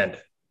TikTok.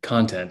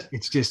 Content.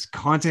 It's just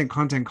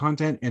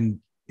content.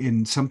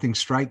 And something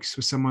strikes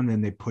with someone,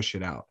 then they push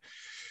it out.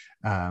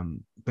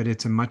 But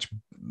it's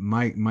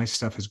my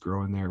stuff is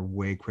growing there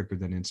way quicker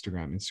than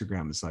Instagram.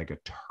 Instagram is like a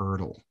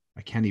turtle.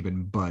 I can't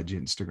even budge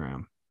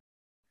Instagram.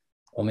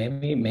 Well,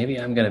 maybe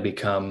I'm going to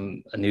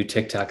become a new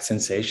TikTok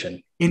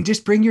sensation. And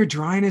just bring your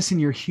dryness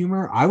and your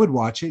humor. I would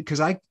watch it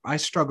because I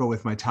struggle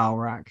with my towel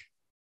rack.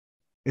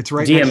 It's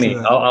right. DM me.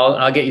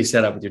 I'll get you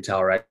set up with your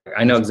towel rack.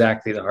 I know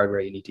exactly the hardware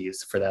you need to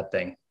use for that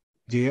thing.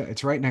 Do you?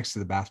 It's right next to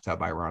the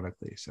bathtub,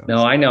 ironically. So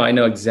no, I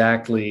know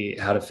exactly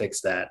how to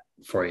fix that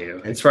for you.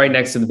 It's right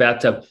next to the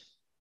bathtub.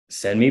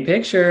 Send me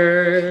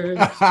pictures.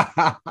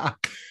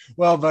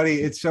 Well,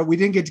 buddy, so we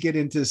didn't get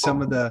into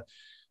some of the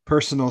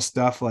personal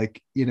stuff,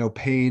 like,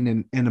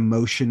 pain and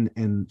emotion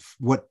and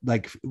what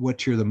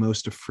you're the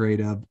most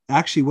afraid of.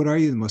 Actually, what are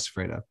you the most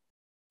afraid of?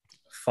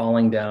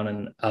 Falling down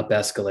an up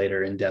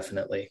escalator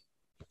indefinitely.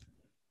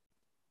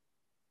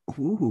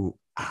 Ooh,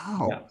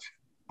 ouch. Yeah.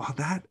 Oh,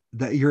 that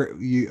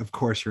of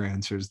course your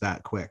answer is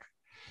that quick.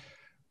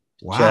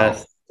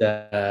 Wow.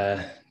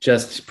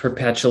 Just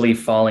perpetually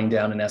falling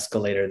down an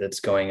escalator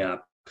that's going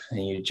up,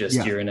 and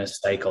you're in a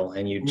cycle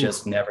and you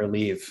just never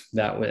leave.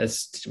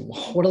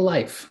 What a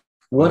life.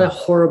 What a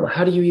horrible,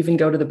 how do you even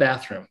go to the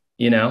bathroom?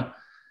 That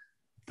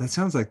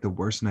sounds like the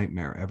worst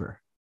nightmare ever.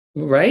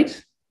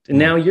 Right?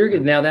 Yeah.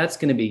 Now that's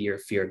going to be your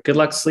fear. Good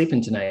luck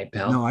sleeping tonight,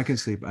 pal. No, I can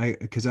sleep.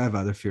 Because I have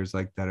other fears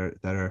like that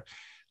are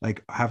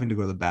like having to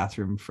go to the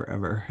bathroom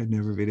forever and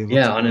never being able to.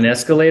 Yeah, on an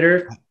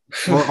escalator.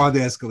 Or on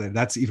the escalator.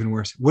 That's even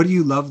worse. What do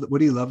you love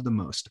the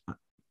most?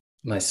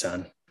 My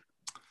son.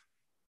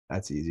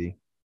 That's easy.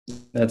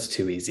 That's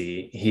too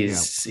easy. He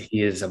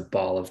is a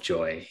ball of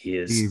joy.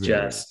 He's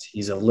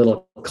a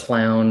little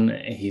clown.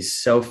 He's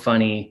so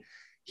funny.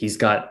 He's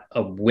got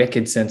a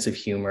wicked sense of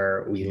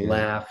humor. We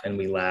laugh and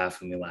we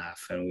laugh and we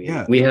laugh.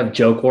 And we have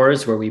joke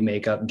wars where we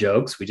make up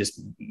jokes. We just,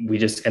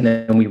 and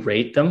then we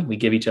rate them. We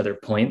give each other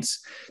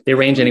points. They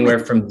range anywhere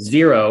from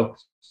 0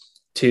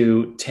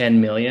 to 10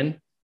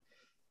 million.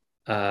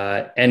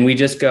 And we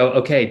just go,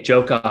 okay,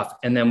 joke off.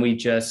 And then we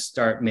just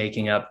start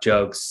making up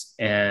jokes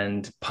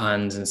and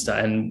puns and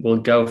stuff. And we'll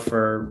go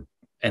for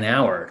an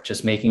hour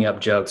just making up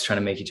jokes, trying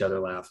to make each other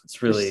laugh.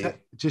 It's really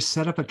just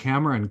set up a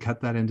camera and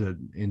cut that into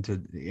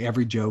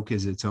every joke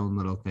is its own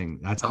little thing.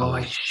 That's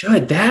I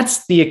should.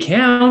 That's the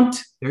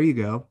account. There you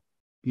go.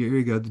 Here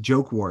you go. The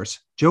joke wars.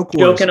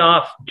 Joking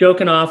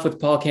off with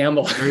Paul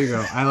Campbell. There you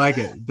go. I like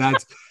it.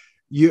 That's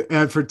you.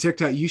 And for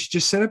TikTok, you should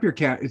just set up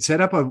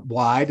set up a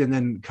wide and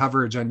then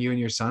coverage on you and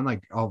your son,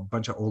 like a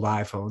bunch of old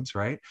iPhones,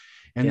 right?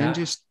 And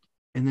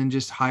then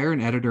just hire an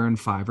editor in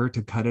Fiverr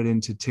to cut it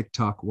into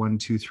TikTok 1,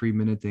 2, 3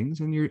 minute things,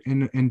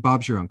 and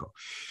Bob's your uncle.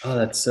 Oh,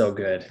 that's so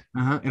good.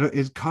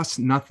 It costs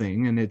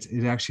nothing, and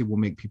it actually will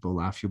make people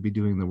laugh. You'll be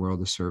doing the world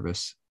a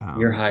service.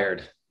 You're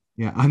hired.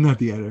 Yeah, I'm not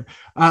the editor.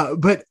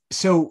 But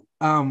so,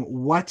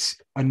 what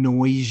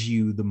annoys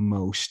you the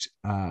most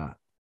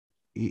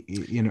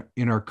in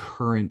our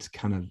current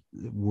kind of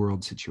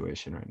world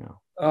situation right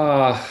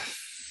now?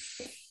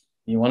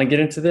 You want to get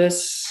into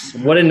this?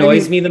 What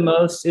annoys me the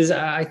most is,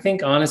 I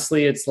think,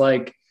 honestly, it's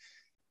like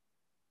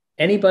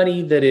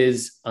anybody that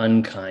is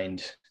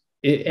unkind,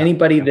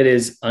 that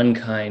is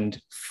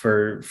unkind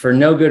for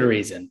no good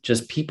reason,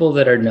 just people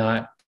that are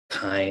not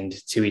kind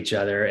to each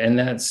other. And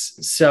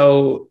that's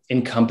so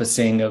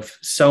encompassing of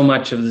so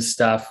much of the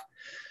stuff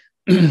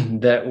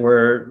that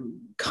we're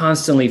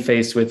constantly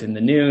faced with in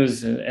the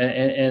news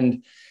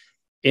and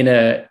in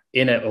a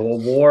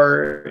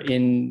war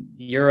in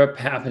Europe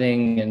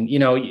happening. And,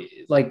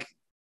 like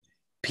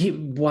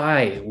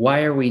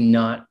Why are we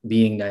not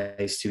being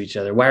nice to each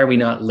other? Why are we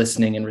not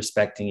listening and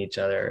respecting each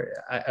other?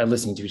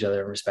 Listening to each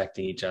other and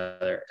respecting each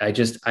other.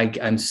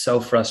 I'm so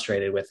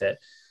frustrated with it,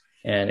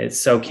 and it's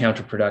so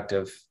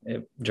counterproductive.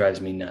 It drives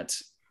me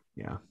nuts.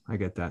 Yeah, I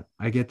get that.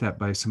 I get that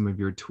by some of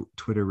your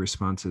Twitter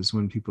responses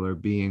when people are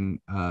being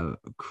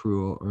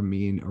cruel or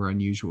mean or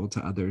unusual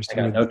to others. I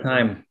got no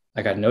time.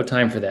 I got no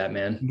time for that,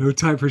 man. No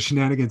time for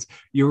shenanigans.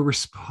 Your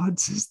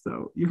responses,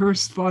 though,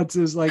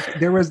 like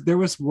there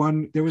was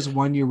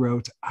one you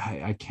wrote.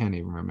 I can't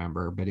even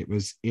remember, but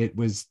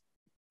it's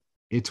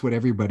what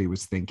everybody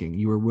was thinking.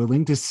 You were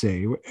willing to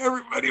say what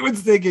everybody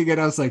was thinking,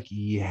 and I was like,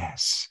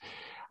 yes.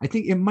 I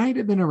think it might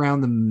have been around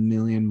the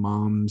Million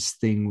Moms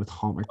thing with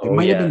Hallmark. It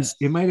might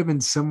have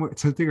been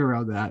something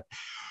around that.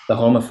 The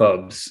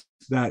homophobes.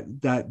 That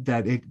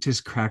it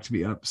just cracked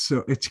me up.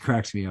 So it's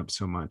cracked me up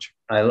so much.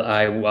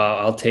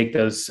 I'll take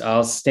those.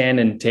 I'll stand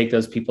and take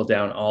those people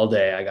down all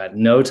day. I got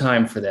no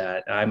time for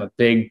that. I'm a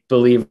big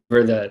believer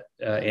that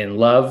in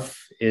love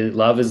is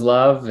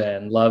love,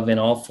 and love in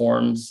all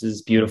forms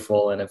is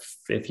beautiful. And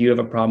if you have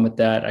a problem with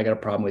that, I got a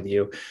problem with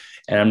you,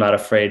 and I'm not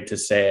afraid to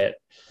say it.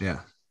 Yeah.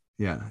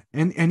 Yeah.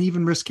 And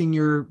even risking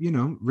your,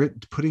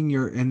 putting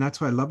your, and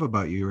that's what I love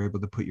about you. You're able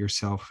to put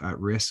yourself at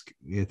risk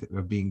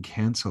of being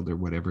canceled or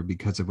whatever,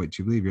 because of what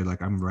you believe. You're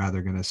like, I'm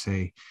rather going to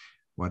say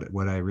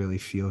what I really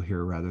feel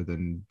here rather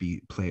than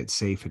play it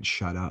safe and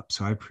shut up.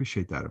 So I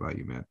appreciate that about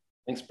you, man.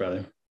 Thanks,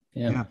 brother.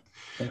 Yeah.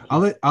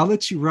 I'll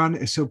let you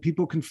run so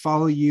people can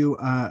follow you.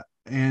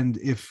 And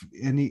if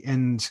any,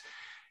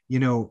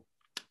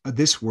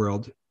 this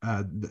world,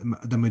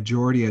 the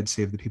majority, I'd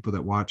say, of the people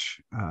that watch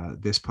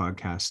this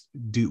podcast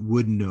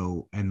would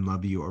know and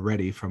love you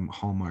already from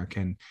Hallmark.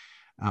 And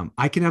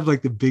I can have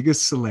like the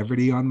biggest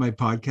celebrity on my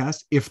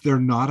podcast. If they're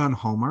not on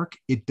Hallmark,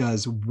 it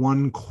does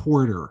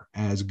 1/4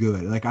 as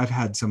good. Like I've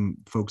had some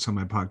folks on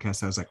my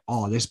podcast, I was like,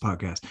 oh, this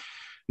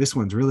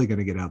one's really going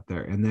to get out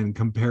there. And then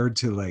compared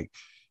to like,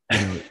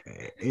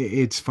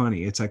 it's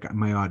funny. It's like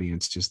my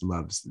audience just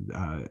loves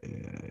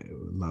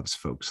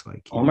folks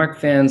like you. Hallmark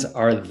fans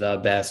are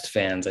the best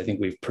fans. I think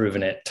we've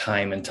proven it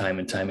time and time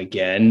and time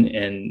again.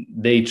 And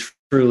they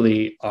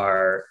truly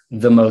are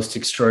the most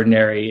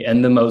extraordinary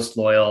and the most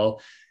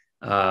loyal.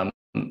 I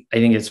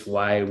think it's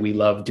why we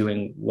love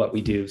doing what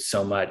we do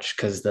so much,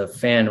 because the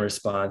fan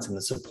response and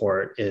the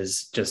support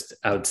is just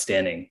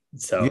outstanding.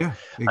 So yeah,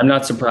 I'm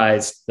not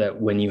surprised that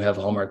when you have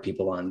Hallmark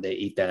people on, they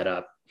eat that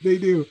up. They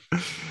do.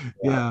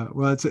 Yeah.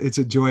 Well, it's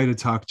a joy to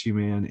talk to you,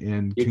 man.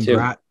 And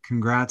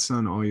congrats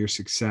on all your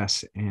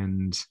success.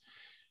 And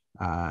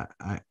we'll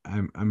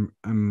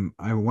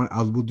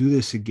do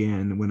this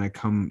again when I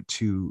come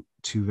to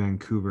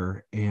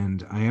Vancouver,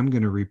 and I am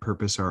going to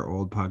repurpose our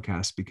old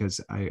podcast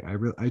because I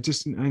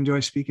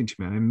enjoy speaking to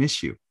you, man. I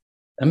miss you.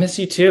 I miss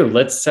you too.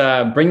 Let's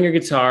bring your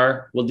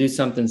guitar. We'll do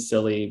something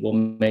silly. We'll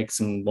make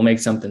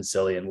something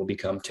silly, and we'll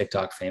become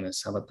TikTok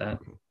famous. How about that?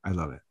 I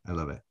love it.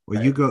 Well,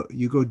 right.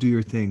 You go do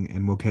your thing,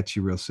 and we'll catch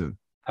you real soon.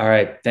 All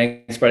right.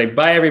 Thanks, buddy.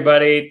 Bye,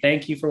 everybody.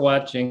 Thank you for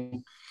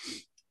watching.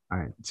 All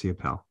right. See you,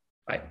 pal.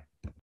 Bye.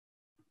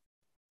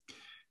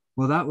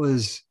 Well, that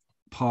was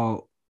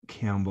Paul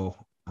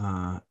Campbell.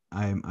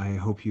 I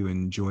hope you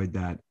enjoyed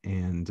that,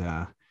 and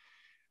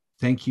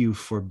thank you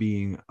for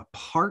being a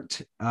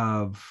part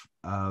of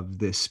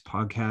this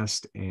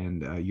podcast.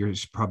 And you're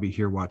probably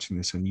here watching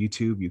this on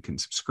YouTube. You can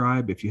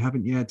subscribe if you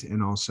haven't yet,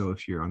 and also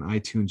if you're on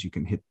iTunes, you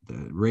can hit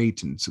the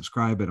rate and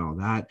subscribe and all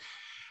that.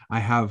 I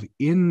have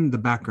in the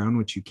background,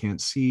 which you can't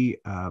see,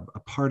 a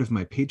part of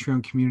my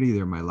Patreon community.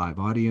 They're my live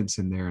audience,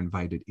 and they're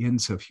invited in.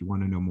 So if you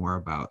want to know more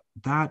about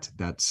that,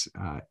 that's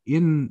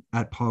in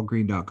at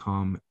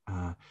paulgreene.com.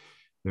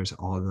 There's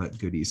all that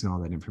goodies and all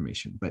that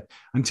information. But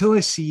until I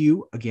see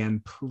you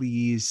again,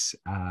 please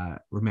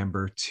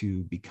remember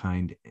to be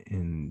kind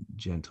and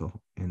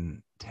gentle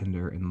and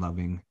tender and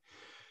loving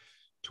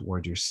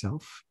toward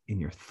yourself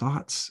in your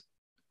thoughts,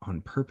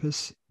 on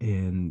purpose,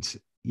 and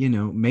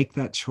make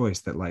that choice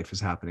that life is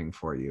happening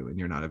for you and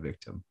you're not a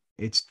victim.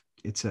 It's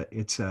a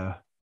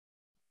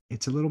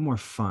little more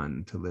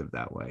fun to live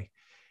that way.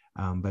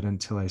 But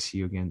until I see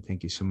you again,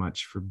 thank you so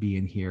much for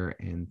being here,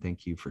 and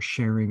thank you for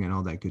sharing and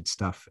all that good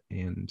stuff,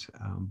 and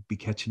be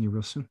catching you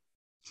real soon.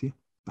 See you.